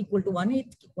G equal to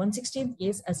 1/16th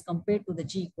case as compared to the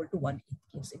G equal to 1/8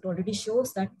 case. It already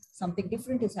shows that something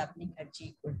different is happening at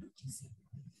G equal to GC.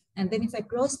 And then if I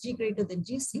cross G greater than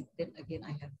GC, then again,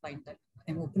 I have find that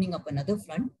I'm opening up another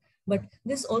front, but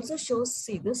this also shows,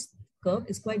 see, this curve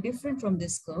is quite different from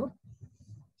this curve.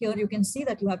 Here you can see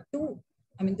that you have two,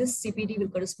 I mean, this CPD will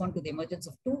correspond to the emergence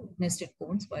of two nested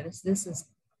cones, whereas this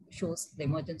shows the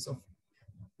emergence of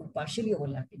two partially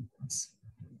overlapping cones.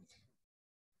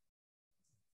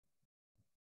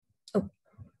 Okay.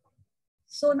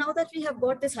 So now that we have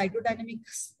got this hydrodynamic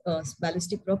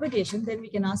ballistic propagation, then we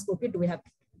can ask, okay,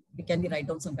 can we write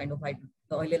down some kind of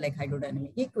Euler-like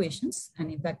hydrodynamic equations?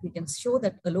 And in fact, we can show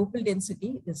that a local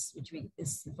density is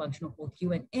a function of both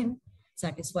Q and N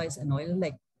satisfies an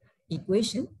Euler-like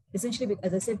equation. Essentially,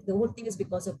 as I said, the whole thing is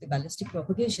because of the ballistic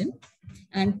propagation.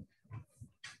 And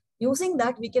using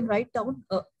that, we can write down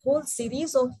a whole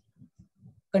series of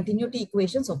continuity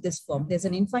equations of this form. There's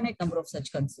an infinite number of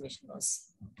such conservation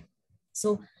laws.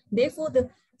 So therefore, the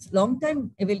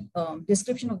long-time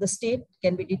description of the state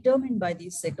can be determined by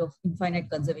this set of infinite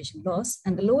conservation laws.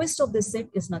 And the lowest of this set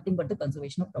is nothing but the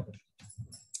conservation of probability,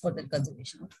 or the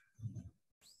conservation of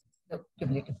the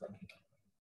cumulative probability.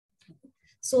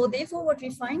 So therefore, what we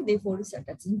find, therefore, is that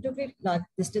at significantly large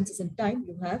distances in time,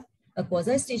 you have a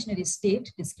quasi-stationary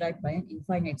state described by an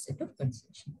infinite set of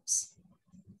conservation laws.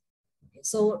 Okay,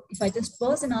 so if I just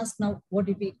pause and ask now, what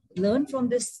did we learn from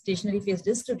this stationary phase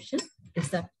description is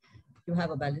that you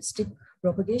have a ballistic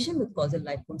propagation with causal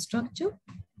light cone structure.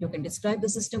 You can describe the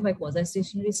system by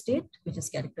quasi-stationary state, which is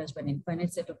characterized by an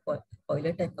infinite set of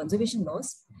Euler-type conservation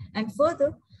laws. And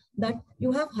further, that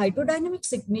you have hydrodynamic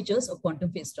signatures of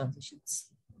quantum phase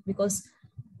transitions, because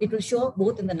it will show up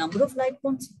both in the number of light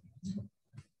cones,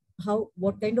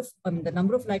 the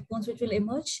number of light cones which will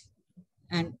emerge,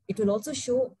 and it will also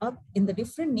show up in the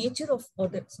different nature of,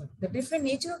 the different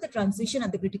nature of the transition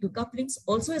and the critical couplings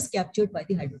also is captured by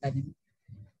the hydrodynamic.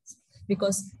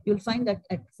 Because you'll find that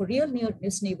for real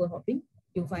nearest neighbor hopping,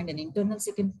 you'll find an internal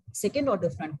second order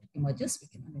front emerges.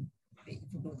 If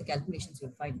you do the calculations,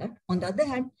 you'll find that. On the other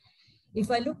hand, if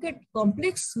I look at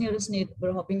complex nearest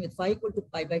neighbor hopping with phi equal to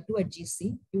pi by 2 at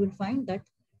GC, you will find that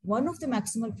one of the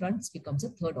maximal fronts becomes a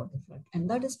third order front. And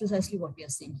that is precisely what we are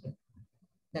seeing here.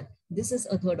 That this is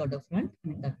a third order front,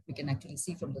 that we can actually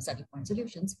see from the saddle point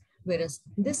solutions, whereas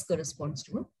this corresponds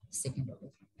to a second order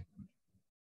front.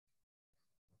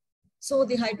 So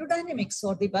the hydrodynamics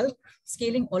or the bulk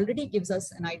scaling already gives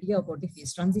us an idea about the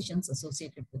phase transitions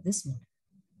associated with this model.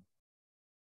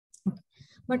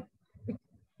 But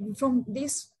from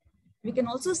this, we can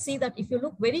also see that if you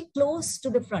look very close to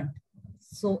the front,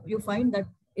 so you find that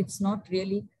it's not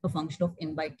really a function of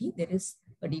N by T. There is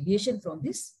a deviation from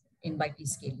this N by T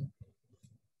scaling.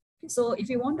 So if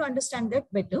you want to understand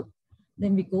that better,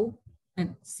 then we go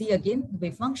and see again the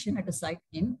wave function at a site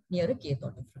in near a kth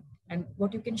order front. And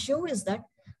what you can show is that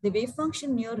the wave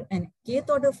function near an kth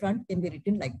order front can be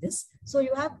written like this. So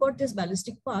you have got this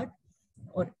ballistic part,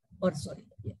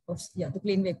 the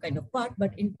plane wave kind of part,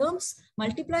 but in terms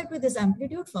multiplied with this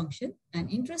amplitude function, and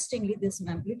interestingly, this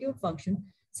amplitude function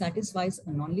satisfies a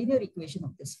nonlinear equation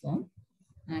of this form.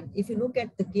 And if you look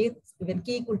at the k, when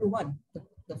k equal to 1,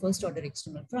 the first order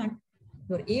external front,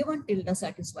 your A1 tilde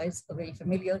satisfies a very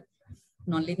familiar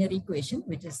nonlinear equation,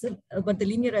 which is the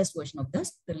linearized version of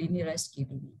this, the linearized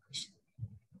K2 equation.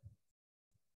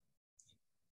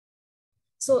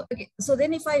 So, okay, so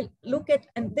then if I look at,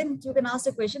 and then you can ask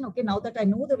the question, okay, now that I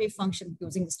know the wave function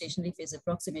using the stationary phase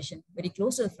approximation very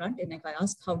close to the front, and if I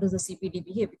ask how does the CPT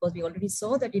behave, because we already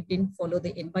saw that it didn't follow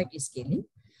the n by t scaling.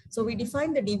 So we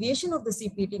define the deviation of the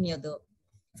CPT near the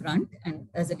front and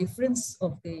as a difference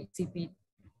of the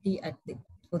CPT at the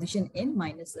position n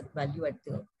minus the value at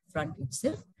the front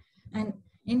itself. And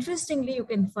interestingly, you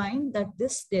can find that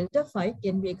this delta phi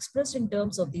can be expressed in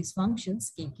terms of these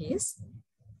functions, KKs,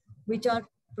 which are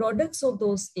products of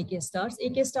those AK stars.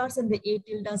 AK stars and the A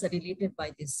tildes are related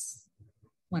by this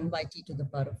 1 by t to the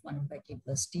power of 1 by k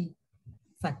plus t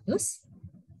factors.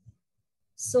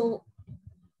 So,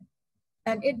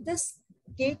 and at this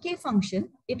KK function,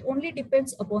 it only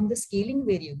depends upon the scaling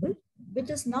variable, which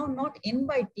is now not n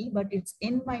by t, but it's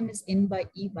n minus n by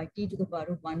e by t to the power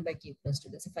of 1 by k plus 2.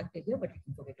 There's a factor here, but you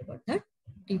can forget about that,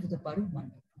 t to the power of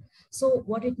 1. So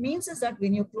what it means is that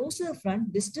when you're close to the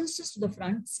front, distances to the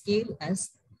front scale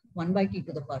as 1 by t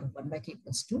to the power of 1 by k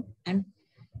plus 2. And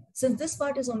since this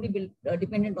part is only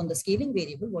dependent on the scaling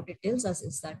variable, what it tells us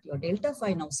is that your delta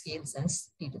phi now scales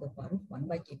as t to the power of 1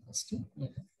 by k plus 2 near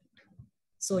the front.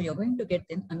 So you're going to get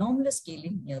an anomalous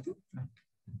scaling near the front.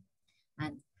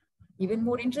 And even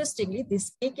more interestingly,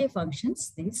 these KK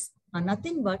functions, these are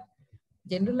nothing but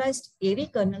generalized Airy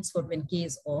kernels for when k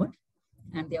is odd,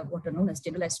 and they are what are known as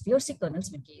generalized Pearcey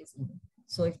kernels when k is even.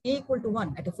 So if k equal to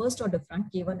 1 at a first order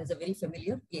front, k1 is a very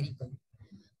familiar Airy kernel.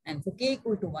 And for k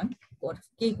equal to 1 or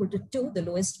k equal to 2, the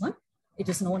lowest one, it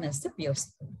is known as the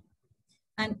Pearcey kernel.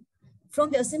 And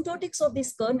from the asymptotics of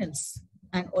these kernels,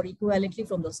 and or equivalently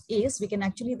from those A's, we can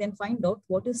actually then find out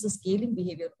what is the scaling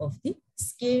behavior of the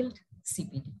scaled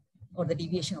CPT or the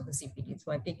deviation of the CPT.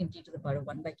 So I've taken t to the power of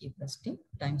 1 by k plus t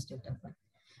times delta phi.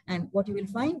 And what you will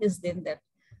find is then that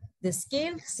the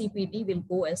scaled CPT will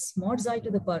go as mod xi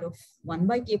to the power of 1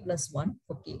 by k plus 1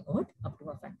 for k odd up to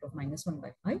a factor of minus 1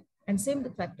 by pi. And same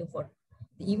the factor for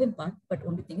the even part, but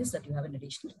only thing is that you have an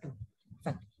additional 2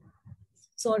 factor.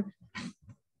 So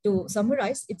to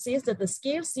summarize, it says that the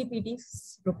scale CPT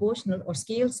is proportional or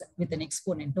scales with an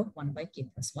exponent of 1 by k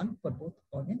plus 1 for both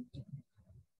odd and even.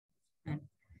 And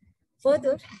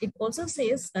further, it also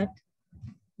says that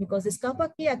because this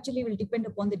kappa k actually will depend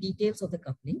upon the details of the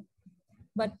coupling,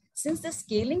 but since the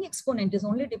scaling exponent is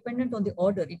only dependent on the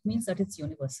order, it means that it's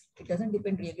universal. It doesn't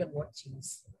depend really on what g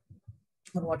is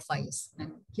or what phi is.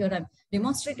 And here I've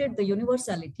demonstrated the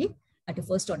universality at a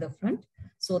first order front.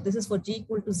 So this is for g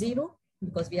equal to 0,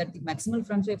 because we are the maximal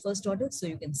front wave first order. So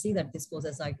you can see that this goes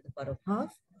as I to the power of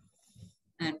half.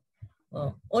 And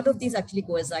all of these actually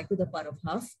go as I to the power of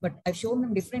half, but I've shown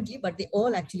them differently, but they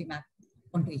all actually map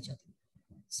onto each other.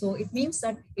 So it means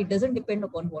that it doesn't depend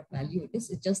upon what value it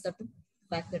is. It's just that the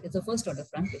fact that it's a first order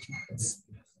front which matters.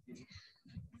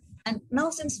 And now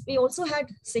since we also had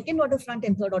second order front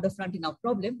and third order front in our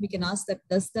problem, we can ask that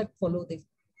does that follow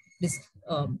this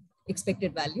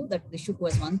expected value that this should go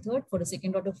as 1/3 for a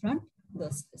second order front. The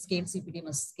scale CPT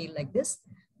must scale like this,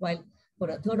 while for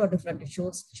a third order front, it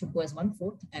should go as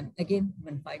 1/4. And again,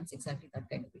 one finds exactly that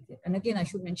kind of behavior. And again, I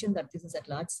should mention that this is at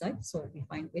large size. So we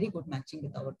find very good matching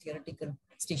with our theoretical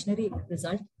stationary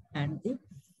result and the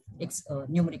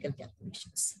numerical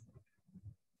calculations.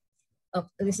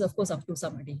 This is of course up to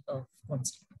somebody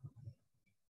constant.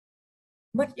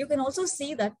 But you can also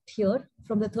see that here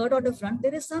from the third order front,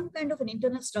 there is some kind of an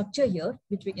internal structure here,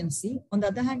 which we can see. On the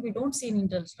other hand, we don't see an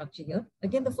internal structure here.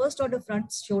 Again, the first order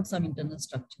front showed some internal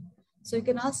structure. So you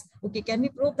can ask, okay, can we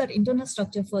probe that internal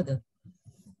structure further?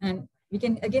 And we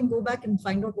can again go back and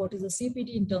find out what is the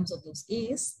CPT in terms of those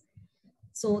A's.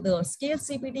 So the scale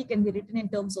CPT can be written in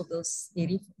terms of those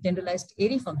generalized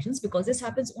Airy functions, because this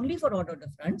happens only for odd order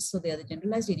fronts. So they are the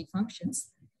generalized Airy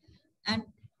functions. And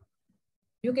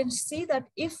you can see that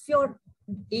if your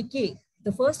AK,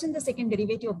 the first and the second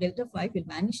derivative of delta phi will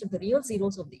vanish at the real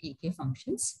zeros of the AK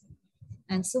functions.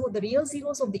 And so the real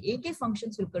zeros of the AK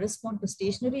functions will correspond to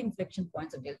stationary inflection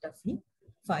points of delta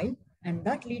phi, and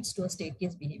that leads to a state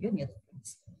case behavior near the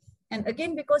points. And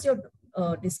again, because you've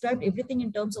described everything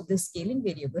in terms of this scaling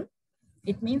variable,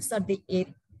 it means that the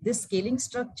this scaling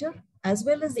structure as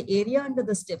well as the area under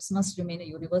the steps must remain a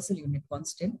universal unit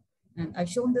constant. And I've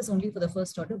shown this only for the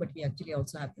first order, but we actually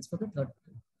also have this for the third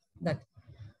order, that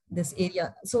this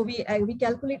area. So we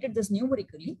calculated this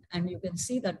numerically, and you can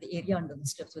see that the area under the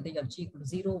steps, whether you're G equal to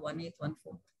 0, 1/8,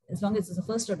 1/4, as long as it's a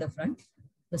first order front,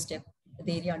 the step,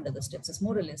 the area under the steps is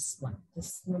more or less 1.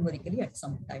 This numerically at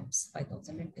some times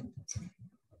 5,000 and 10,000.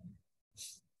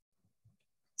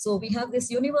 So we have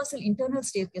this universal internal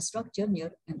staircase structure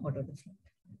near an ordered front.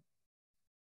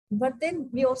 But then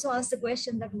we also ask the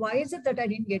question that why is it that I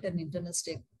didn't get an internal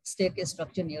staircase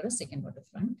structure near a second order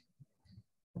front?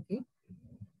 Okay.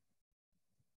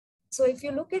 So if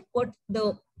you look at what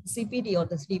the CPD or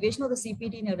the deviation of the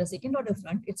CPD near a second order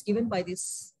front, it's given by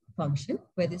this function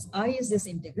where this I is this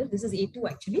integral. This is A2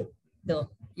 actually,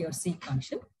 your C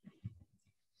function.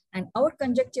 And our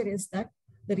conjecture is that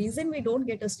the reason we don't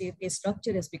get a staircase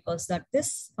structure is because that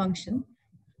this function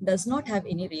does not have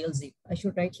any real zero. I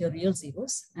should write here real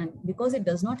zeros. And because it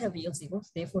does not have real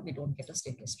zeros, therefore we don't get a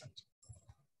staircase structure.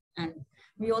 And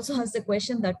we also ask the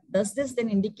question that does this then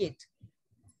indicate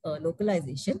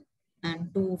localization?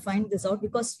 And to find this out,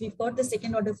 because we've got the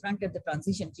second order front at the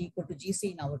transition G equal to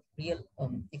GC in our real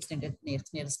extended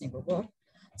nearest neighbor work.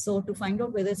 So to find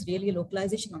out whether it's really a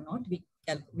localization or not,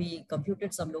 we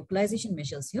computed some localization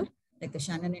measures here, like the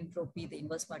Shannon entropy, the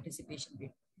inverse participation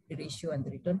ratio, and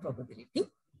the return probability.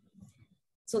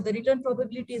 So the return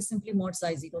probability is simply mod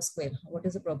psi 0 square. What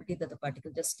is the probability that the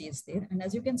particle just stays there? And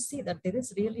as you can see that there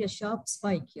is really a sharp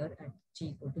spike here at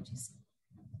G equal to GC.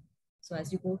 So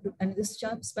as you go to, and this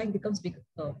sharp spike becomes big,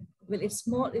 well, it's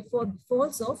small, it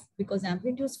falls off because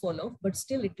amplitudes fall off, but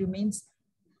still it remains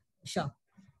sharp.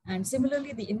 And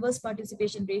similarly, the inverse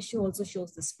participation ratio also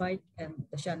shows the spike, and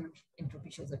the Shannon entropy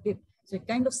shows a dip. So it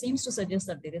kind of seems to suggest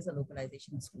that there is a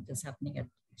localization which is happening at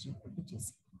G equal to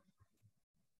GC.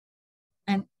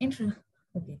 And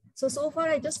okay, so far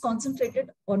I just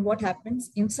concentrated on what happens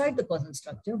inside the causal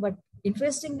structure, but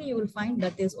interestingly, you will find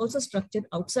that there's also structure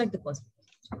outside the causal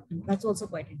structure. And that's also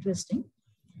quite interesting.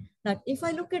 That if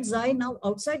I look at Xi now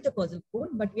outside the causal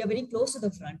cone, but we are very close to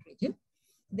the front region,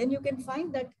 then you can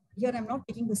find that here I'm not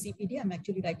taking the CPD, I'm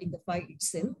actually writing the phi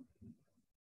itself,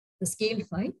 the scaled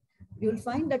phi. You will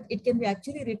find that it can be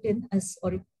actually written as,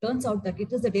 or it turns out that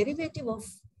it is the derivative of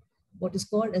what is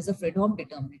called as a Fredholm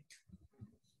determinant,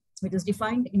 which is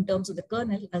defined in terms of the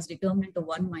kernel as determinant of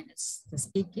 1 minus this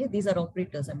kk. These are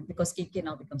operators, I mean, because kk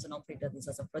now becomes an operator, these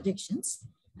are some projections.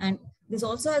 And this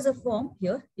also has a form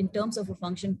here in terms of a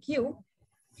function q,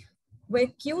 where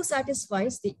q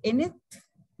satisfies the nth,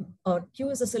 or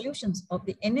q is the solutions of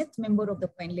the nth member of the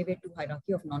Paine-Levé-2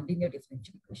 hierarchy of nonlinear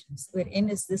differential equations, where n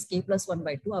is this k plus 1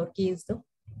 by 2, our k is the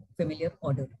familiar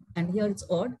order. And here it's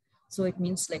odd, so it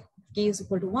means like k is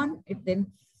equal to 1,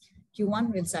 then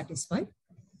q1 will satisfy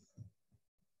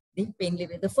the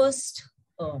Paine-Levé, the first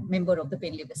member of the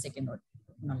Paine-Levé second order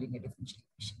nonlinear differential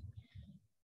equation.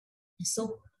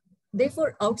 So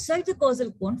therefore, outside the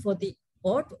causal cone for the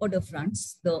odd order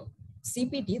fronts, the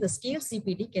CPD, the scale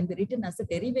CPD can be written as the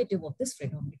derivative of this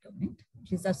Fredholm determinant,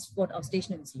 which is that's what our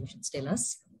stationary solutions tell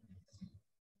us.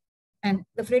 And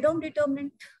the Fredholm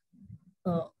determinant,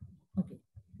 okay,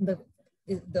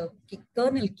 the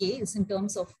kernel K is in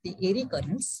terms of the Airy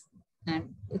kernels.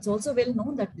 And it's also well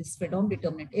known that this Fredholm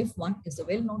determinant F1 is a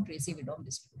well-known Tracy-Fredholm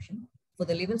distribution for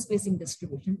the level spacing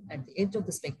distribution at the edge of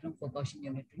the spectrum for Gaussian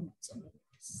unitary maximum.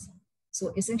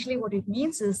 So essentially what it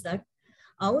means is that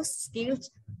our scaled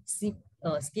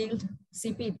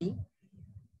CPD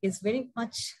is very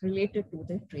much related to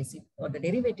the Tracy, or the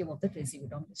derivative of the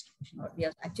Tracy-Fredholm distribution, or we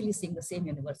are actually seeing the same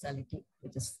universality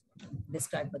which is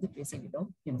described by the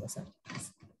Tracy-Fredholm universality.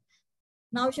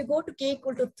 Now, if you go to k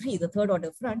equal to 3, the third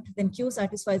order front, then q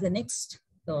satisfies the next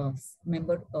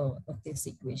member of this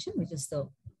equation, which is the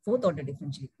fourth order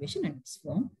differential equation, and its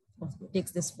form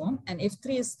takes this form. And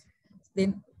F3 is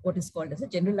then what is called as a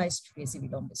generalized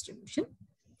Tracy-Fredholm distribution.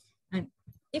 And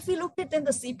if we look at then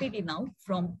the CPD now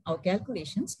from our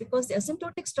calculations, because the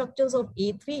asymptotic structures of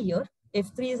A3 here,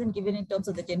 F3 is given in terms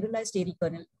of the generalized Airy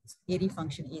kernel, Airy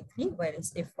function A3,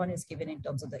 whereas F1 is given in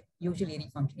terms of the usual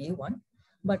Airy function A1.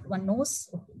 But one knows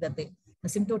that the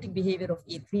asymptotic behavior of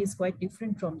A3 is quite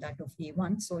different from that of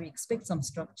A1. So we expect some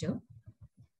structure.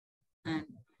 And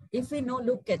if we now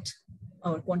look at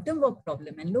our quantum work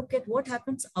problem and look at what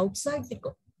happens outside the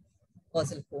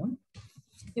causal cone,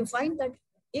 you find that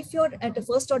if you're at a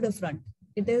first order front,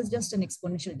 it is just an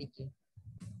exponential decay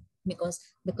because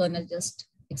the kernel just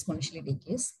exponentially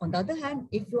decays. On the other hand,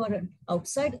 if you are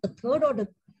outside a third order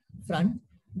front,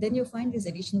 then you find these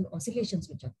additional oscillations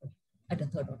which occur at a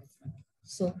third order front.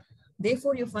 So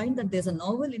therefore, you find that there's a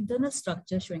novel internal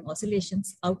structure showing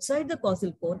oscillations outside the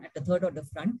causal cone at the third order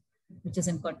front, which is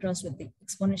in contrast with the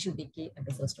exponential decay at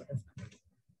the first order front.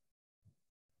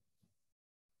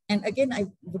 And again, I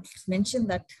would mention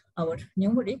that our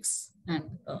numerics and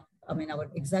our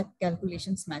exact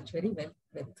calculations match very well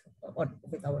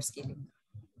with our scaling.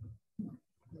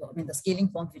 The scaling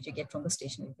forms which you get from the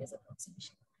stationary phase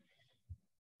approximation.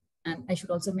 And I should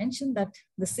also mention that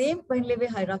the same Painlevé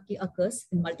hierarchy occurs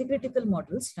in multicritical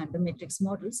models, random matrix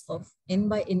models of n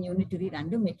by n unitary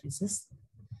random matrices,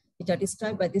 which are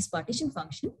described by this partition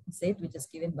function, Z, which is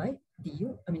given by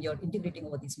du. You're integrating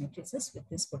over these matrices with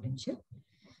this potential.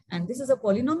 And this is a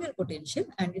polynomial potential,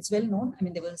 and it's well known.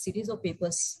 There was a series of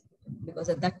papers, because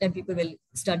at that time people were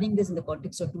studying this in the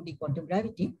context of 2D quantum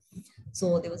gravity.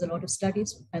 So there was a lot of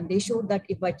studies, and they showed that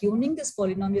if by tuning this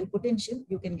polynomial potential,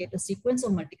 you can get a sequence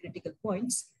of multicritical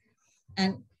points,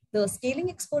 and the scaling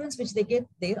exponents which they get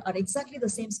there are exactly the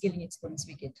same scaling exponents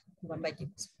we get 1 by k.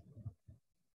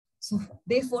 So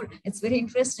therefore, it's very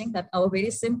interesting that our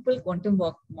very simple quantum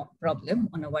walk problem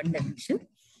on a one dimension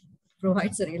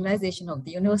provides a realization of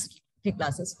the university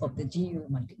classes of the GU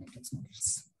multimatrix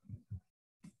models.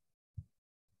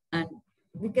 And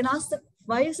we can ask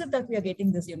why is it that we are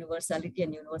getting this universality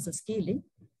and universal scaling?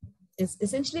 Is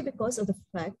essentially because of the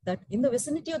fact that in the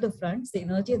vicinity of the fronts, the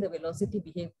energy and the velocity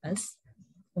behave as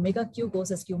omega q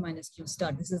goes as q minus q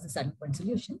star. This is the saddle point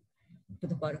solution to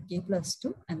the power of k plus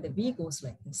 2, and the v goes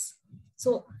like this.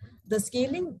 So the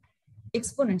scaling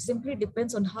exponent simply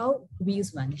depends on how v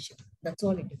is vanishing. That's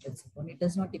all it depends upon. It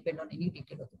does not depend on any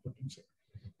detail of the potential.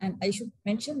 And I should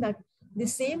mention that the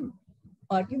same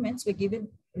arguments were given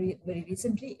very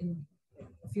recently, in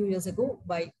a few years ago,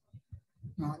 by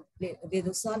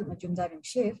Vedosal, Majumdar, and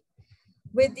Sher,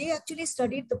 where they actually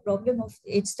studied the problem of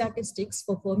H statistics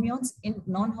for fermions in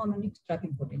non-harmonic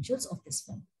trapping potentials of this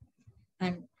form.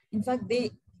 And in fact,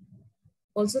 they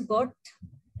also got,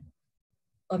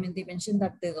 they mentioned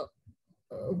that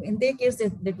in their case,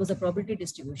 there was a probability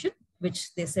distribution,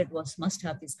 which they said must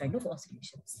have these kind of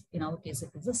oscillations. In our case, it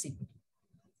was a CPT.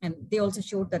 And they also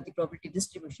showed that the probability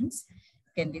distributions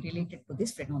can be related to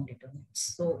these Fredholm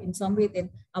determinants. So in some way, then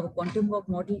our quantum walk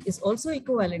model is also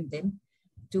equivalent then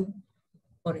to,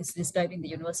 or is describing the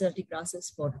universality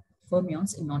classes for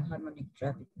fermions in non-harmonic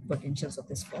trapping potentials of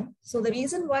this form. So the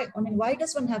reason why, why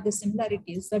does one have this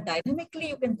similarity is that dynamically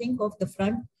you can think of the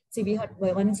front. See,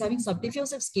 one is having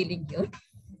subdiffusive scaling here.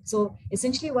 So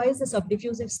essentially, why is the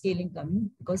subdiffusive scaling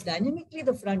coming? Because dynamically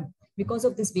the front, because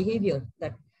of this behavior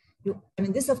that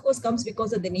this of course comes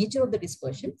because of the nature of the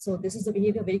dispersion. So this is the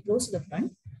behavior very close to the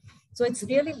front. So it's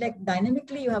really like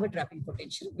dynamically you have a trapping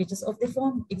potential, which is of the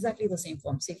form, exactly the same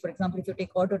form. Say, for example, if you take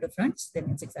odd order fronts, then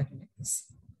it's exactly like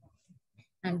this.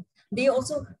 And they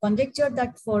also conjectured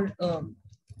that for,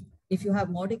 if you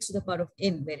have mod x to the power of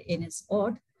n, where n is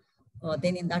odd,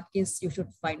 then in that case, you should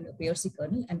find a Pearce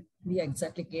kernel, and we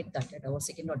exactly get that at our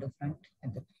second order front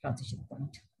at the transition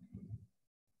point.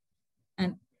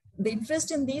 And the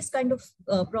interest in these kind of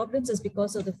problems is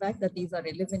because of the fact that these are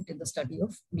relevant in the study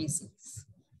of VCs.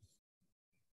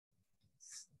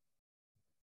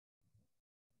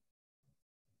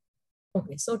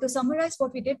 Okay, so to summarize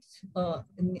what we did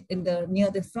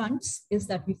near the fronts is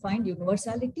that we find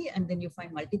universality, and then you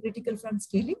find multicritical front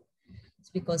scaling.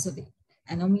 It's because of the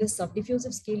anomalous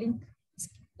subdiffusive scaling,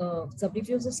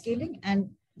 and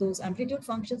those amplitude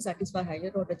functions satisfy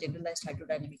higher order generalized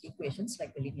hydrodynamic equations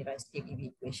like the linearized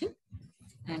KTV equation.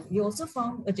 And we also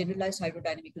found a generalized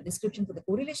hydrodynamical description for the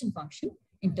correlation function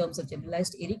in terms of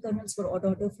generalized Airy kernels for odd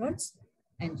order fronts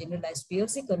and generalized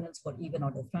Pearce kernels for even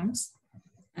order fronts.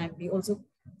 And we also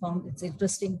found its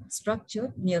interesting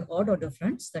structure near odd order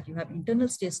fronts, that you have internal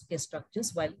staircase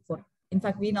structures, while in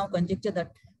fact, we now conjecture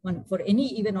that for any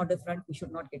even order front, we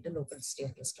should not get a local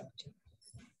staircase structure.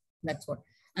 That's what.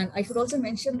 And I should also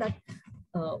mention that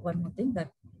one more thing,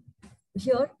 that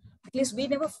here, at least we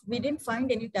didn't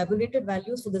find any tabulated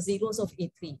values for the zeros of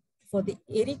A3. For the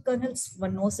Airy kernels,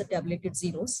 one knows the tabulated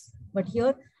zeros, but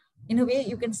here, in a way,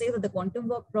 you can say that the quantum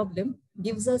walk problem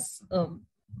gives us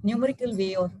numerical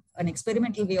way or an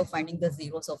experimental way of finding the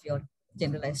zeros of your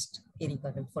generalized Airy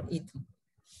kernel for A3.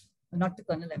 Not the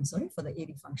kernel, I'm sorry, for the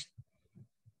Airy function.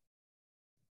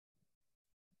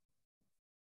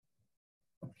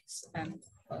 Okay, and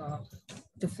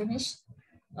to finish,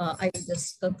 I will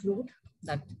just conclude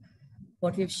that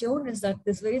what we've shown is that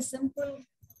this very simple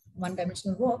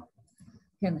one-dimensional walk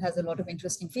has a lot of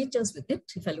interesting features with it.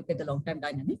 If I look at the long-time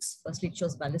dynamics, firstly, it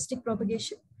shows ballistic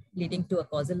propagation leading to a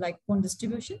causal light cone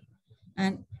distribution.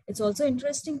 And it's also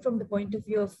interesting from the point of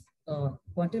view of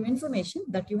quantum information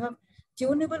that you have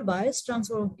tunable bias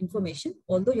transfer of information,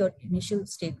 although your initial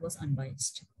state was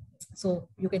unbiased. So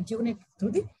you can tune it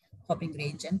through the hopping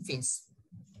range and phase.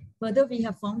 Further, we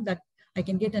have found that I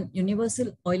can get an universal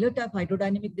Euler-type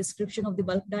hydrodynamic description of the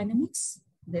bulk dynamics.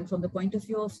 Then from the point of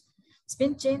view of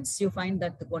spin chains, you find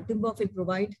that the quantum walk will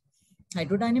provide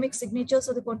hydrodynamic signatures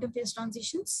of the quantum phase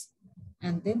transitions.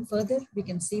 And then further, we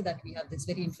can see that we have this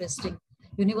very interesting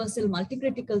universal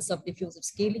multi-critical subdiffusive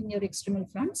scaling near extremal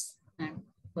fronts. And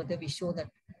further, we show that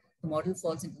the model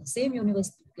falls into the same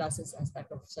universal classes as that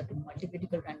of certain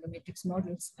multi-critical random matrix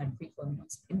models and free Fermion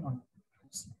spin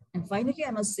models. And finally,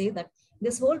 I must say that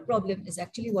this whole problem is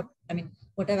actually what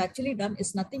I've actually done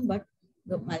is nothing but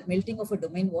the melting of a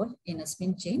domain wall in a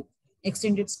spin chain,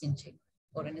 extended spin chain,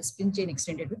 or in a spin chain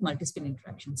extended with multi-spin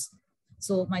interactions.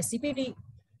 So my CPD,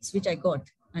 which I got,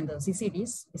 and the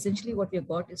CCDs, essentially what we have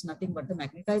got is nothing but the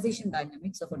magnetization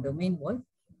dynamics of a domain wall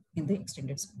in the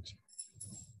extended spin chain.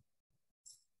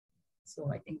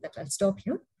 So I think that I'll stop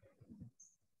here.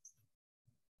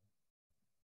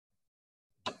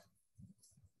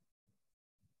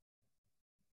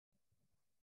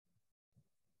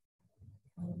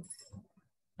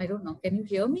 I don't know. Can you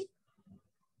hear me?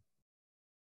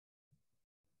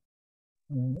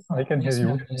 I can hear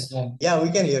you. Yeah,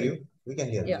 we can hear you. We can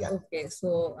hear you. Yeah. Okay.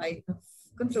 So I have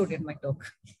concluded my talk.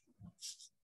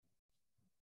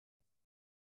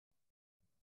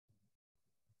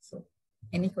 So,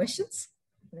 any questions?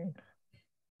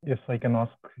 Yes, I can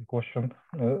ask a question.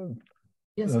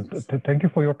 Yes. Thank you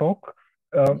for your talk.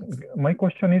 My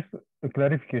question is a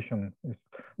clarification.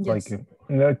 Yes.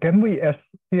 Can we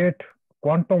associate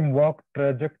quantum walk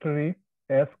trajectory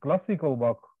as classical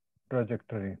walk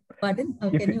trajectory? Pardon?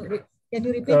 Can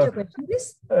you repeat your question,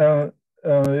 please?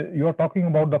 You are talking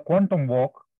about the quantum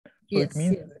walk. So yes, it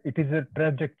means it is a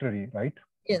trajectory, right?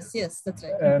 Yes, yes, that's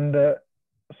right. And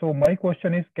so my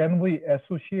question is, can we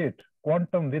associate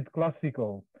quantum with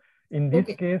classical? In this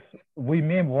case, we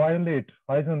may violate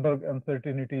Heisenberg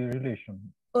uncertainty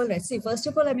relation. All right. See, first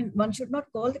of all, one should not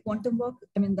call the quantum walk.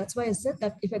 That's why I said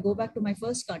that if I go back to my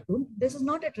first cartoon, this is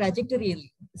not a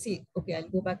trajectory. See, okay, I'll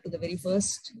go back to the very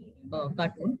first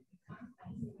cartoon.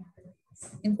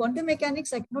 In quantum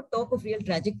mechanics, I cannot talk of real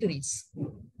trajectories.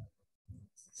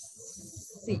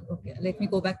 See, okay, let me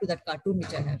go back to that cartoon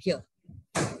which I have here.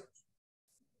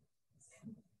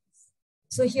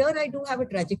 So here I do have a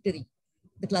trajectory,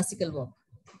 the classical walk.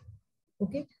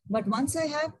 Okay, but once I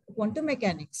have quantum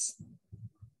mechanics,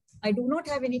 I do not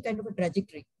have any kind of a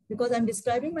trajectory because I'm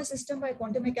describing my system by a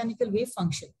quantum mechanical wave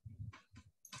function.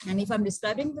 And if I'm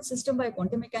describing the system by a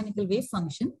quantum mechanical wave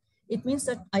function, it means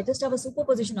that I just have a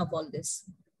superposition of all this.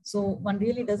 So one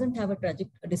really doesn't have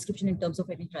a description in terms of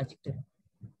any trajectory.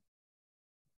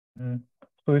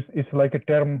 So it's like a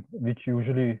term which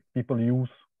usually people use,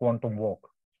 quantum walk.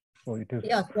 So it is.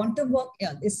 Yeah, quantum walk.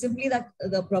 Yeah, it's simply that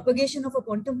the propagation of a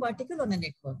quantum particle on a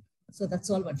network. So that's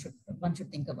all one should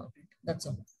think about it. That's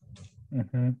all.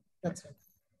 That's right.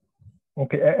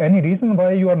 Okay. Any reason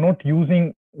why you are not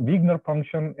using Wigner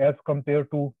function as compared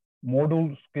to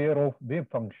module square of wave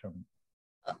function?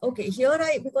 Okay, here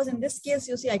because in this case,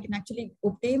 you see, I can actually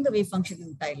obtain the wave function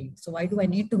entirely. So why do I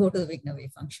need to go to the Wigner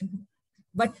wave function?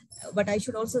 But I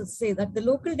should also say that the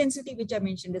local density, which I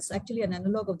mentioned, is actually an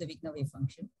analog of the Wigner wave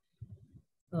function.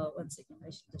 1 second, I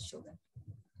should just show that.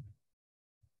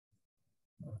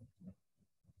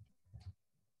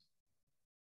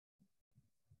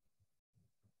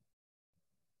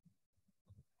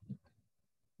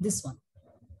 This one.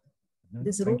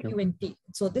 This rho QNT.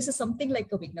 So this is something like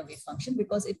a Wigner wave function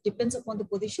because it depends upon the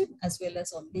position as well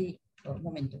as on the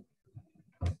momentum.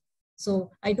 So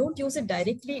I don't use it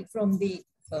directly from the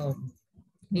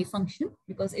wave function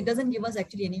because it doesn't give us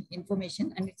actually any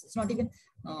information and it's not even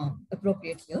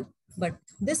appropriate here. But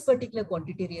this particular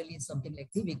quantity really is something like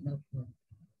the Wigner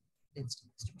density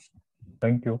distribution.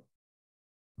 Thank you.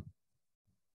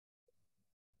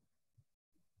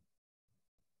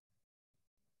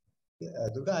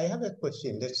 Durga, I have a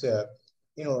question. That's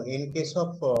in case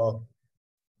of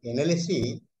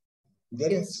NLSE,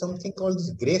 there is something called this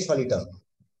gray soliton.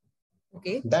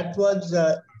 Okay. That was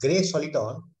gray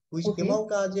soliton, which came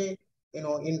out as a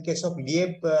in case of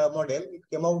Lieb model, it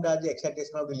came out as the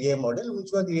excitation of the Lieb model, which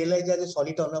was realized as a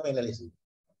soliton of NLSE.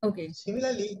 Okay.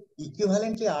 Similarly,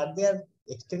 equivalently, are there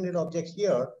extended objects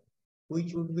here,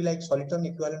 which would be like soliton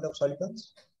equivalent of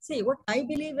solitons? See, what I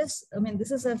believe is,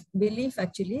 this is a belief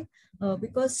actually,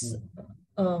 because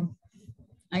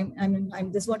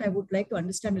this is what I would like to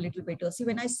understand a little better. See,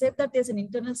 when I said that there's an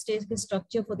internal state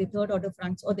structure for the third order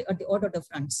fronts or the odd order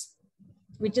fronts,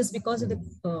 which is because of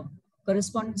the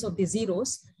correspondence of the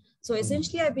zeros. So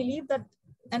essentially, I believe that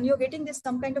and you're getting this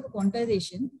some kind of a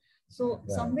quantization. So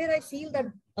somewhere I feel that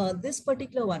this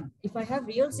particular one, if I have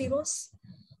real zeros,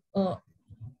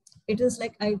 it is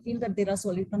like I feel that there are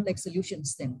soliton-like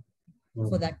solutions then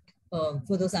for that,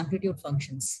 for those amplitude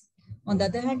functions. On the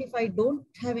other hand, if I don't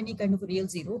have any kind of a real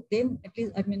zero, then at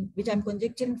least, I mean, which I'm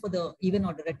conjecturing for the even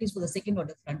order, at least for the second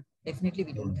order front, definitely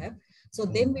we don't have. So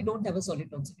then we don't have a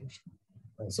soliton solution.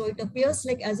 So it appears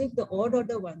like as if the odd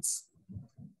order ones,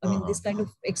 I mean, this kind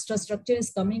of extra structure is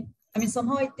coming. I mean,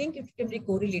 somehow I think it can be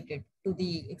correlated to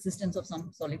the existence of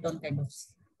some soliton kind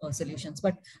of solutions.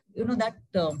 But, you know, that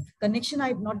connection,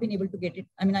 I've not been able to get it.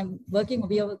 I mean,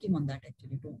 we are working on that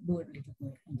actually to do a little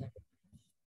more on that.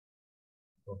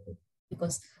 Okay.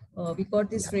 Because we got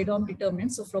this Freedom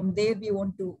determinant. So from there, we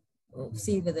want to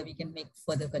see whether we can make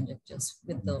further conjectures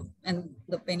with the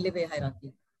Penleve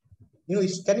hierarchy. You know,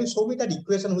 can you show me that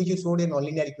equation which you showed, a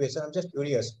nonlinear equation? I'm just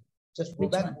curious. Just go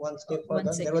Which back one? one step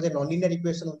further. There was a nonlinear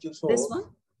equation which you showed. This one?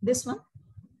 This one?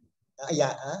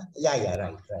 Yeah,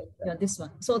 right. Yeah, this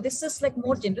one. So this is like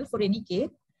more general for any K,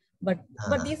 but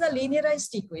these are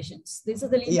linearized equations. These are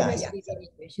the linearized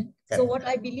equation. So what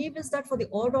I believe is that for the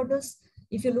odd orders,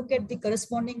 if you look at the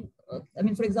corresponding, I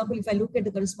mean, for example, if I look at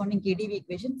the corresponding KdV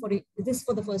equation for this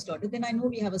for the first order, then I know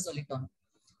we have a soliton.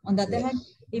 On the other hand,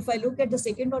 if I look at the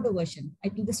second order version, I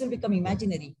think this will become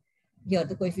imaginary here,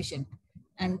 the coefficient.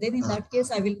 And then in that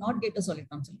case, I will not get a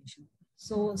soliton solution.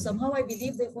 So somehow I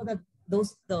believe, therefore, that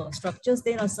the structures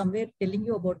there are somewhere telling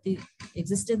you about the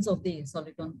existence of the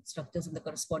soliton structures in the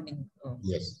corresponding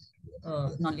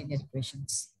nonlinear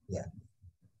equations. Yeah.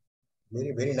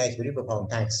 Very, very nice, very profound.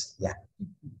 Thanks. Yeah.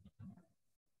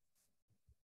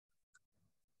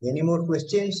 Any more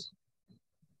questions?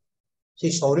 See,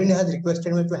 Saurin has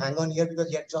requested me to hang on here because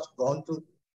he had just gone to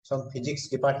some physics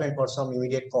department for some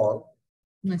immediate call.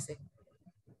 I see.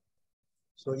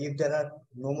 So if there are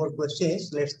no more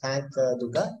questions, let's thank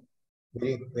Durga.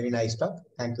 Very, very nice talk.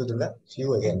 Thank you, Durga. See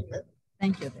you again.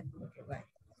 Thank you then. Okay, bye.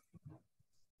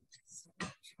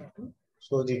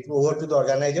 So over to the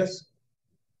organizers.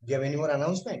 Do you have any more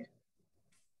announcement?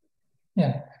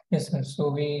 Yeah, yes, sir.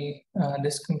 So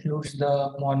this concludes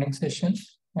the morning session,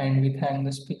 and we thank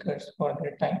the speakers for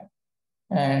their time.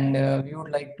 And we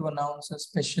would like to announce a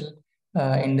special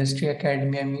industry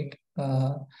academia meet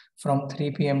from 3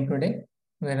 p.m. today,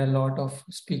 where a lot of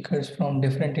speakers from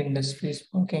different industries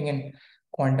working in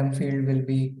quantum field will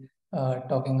be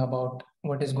talking about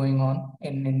what is going on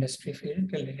in industry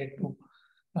field related to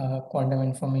quantum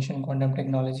information, quantum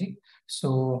technology.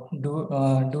 So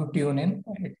do tune in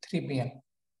at 3 p.m.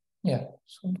 Yeah.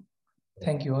 So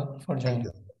thank you all for joining.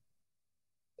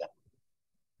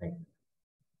 Thank you.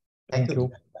 Yeah. Thank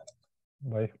you.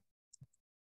 Bye.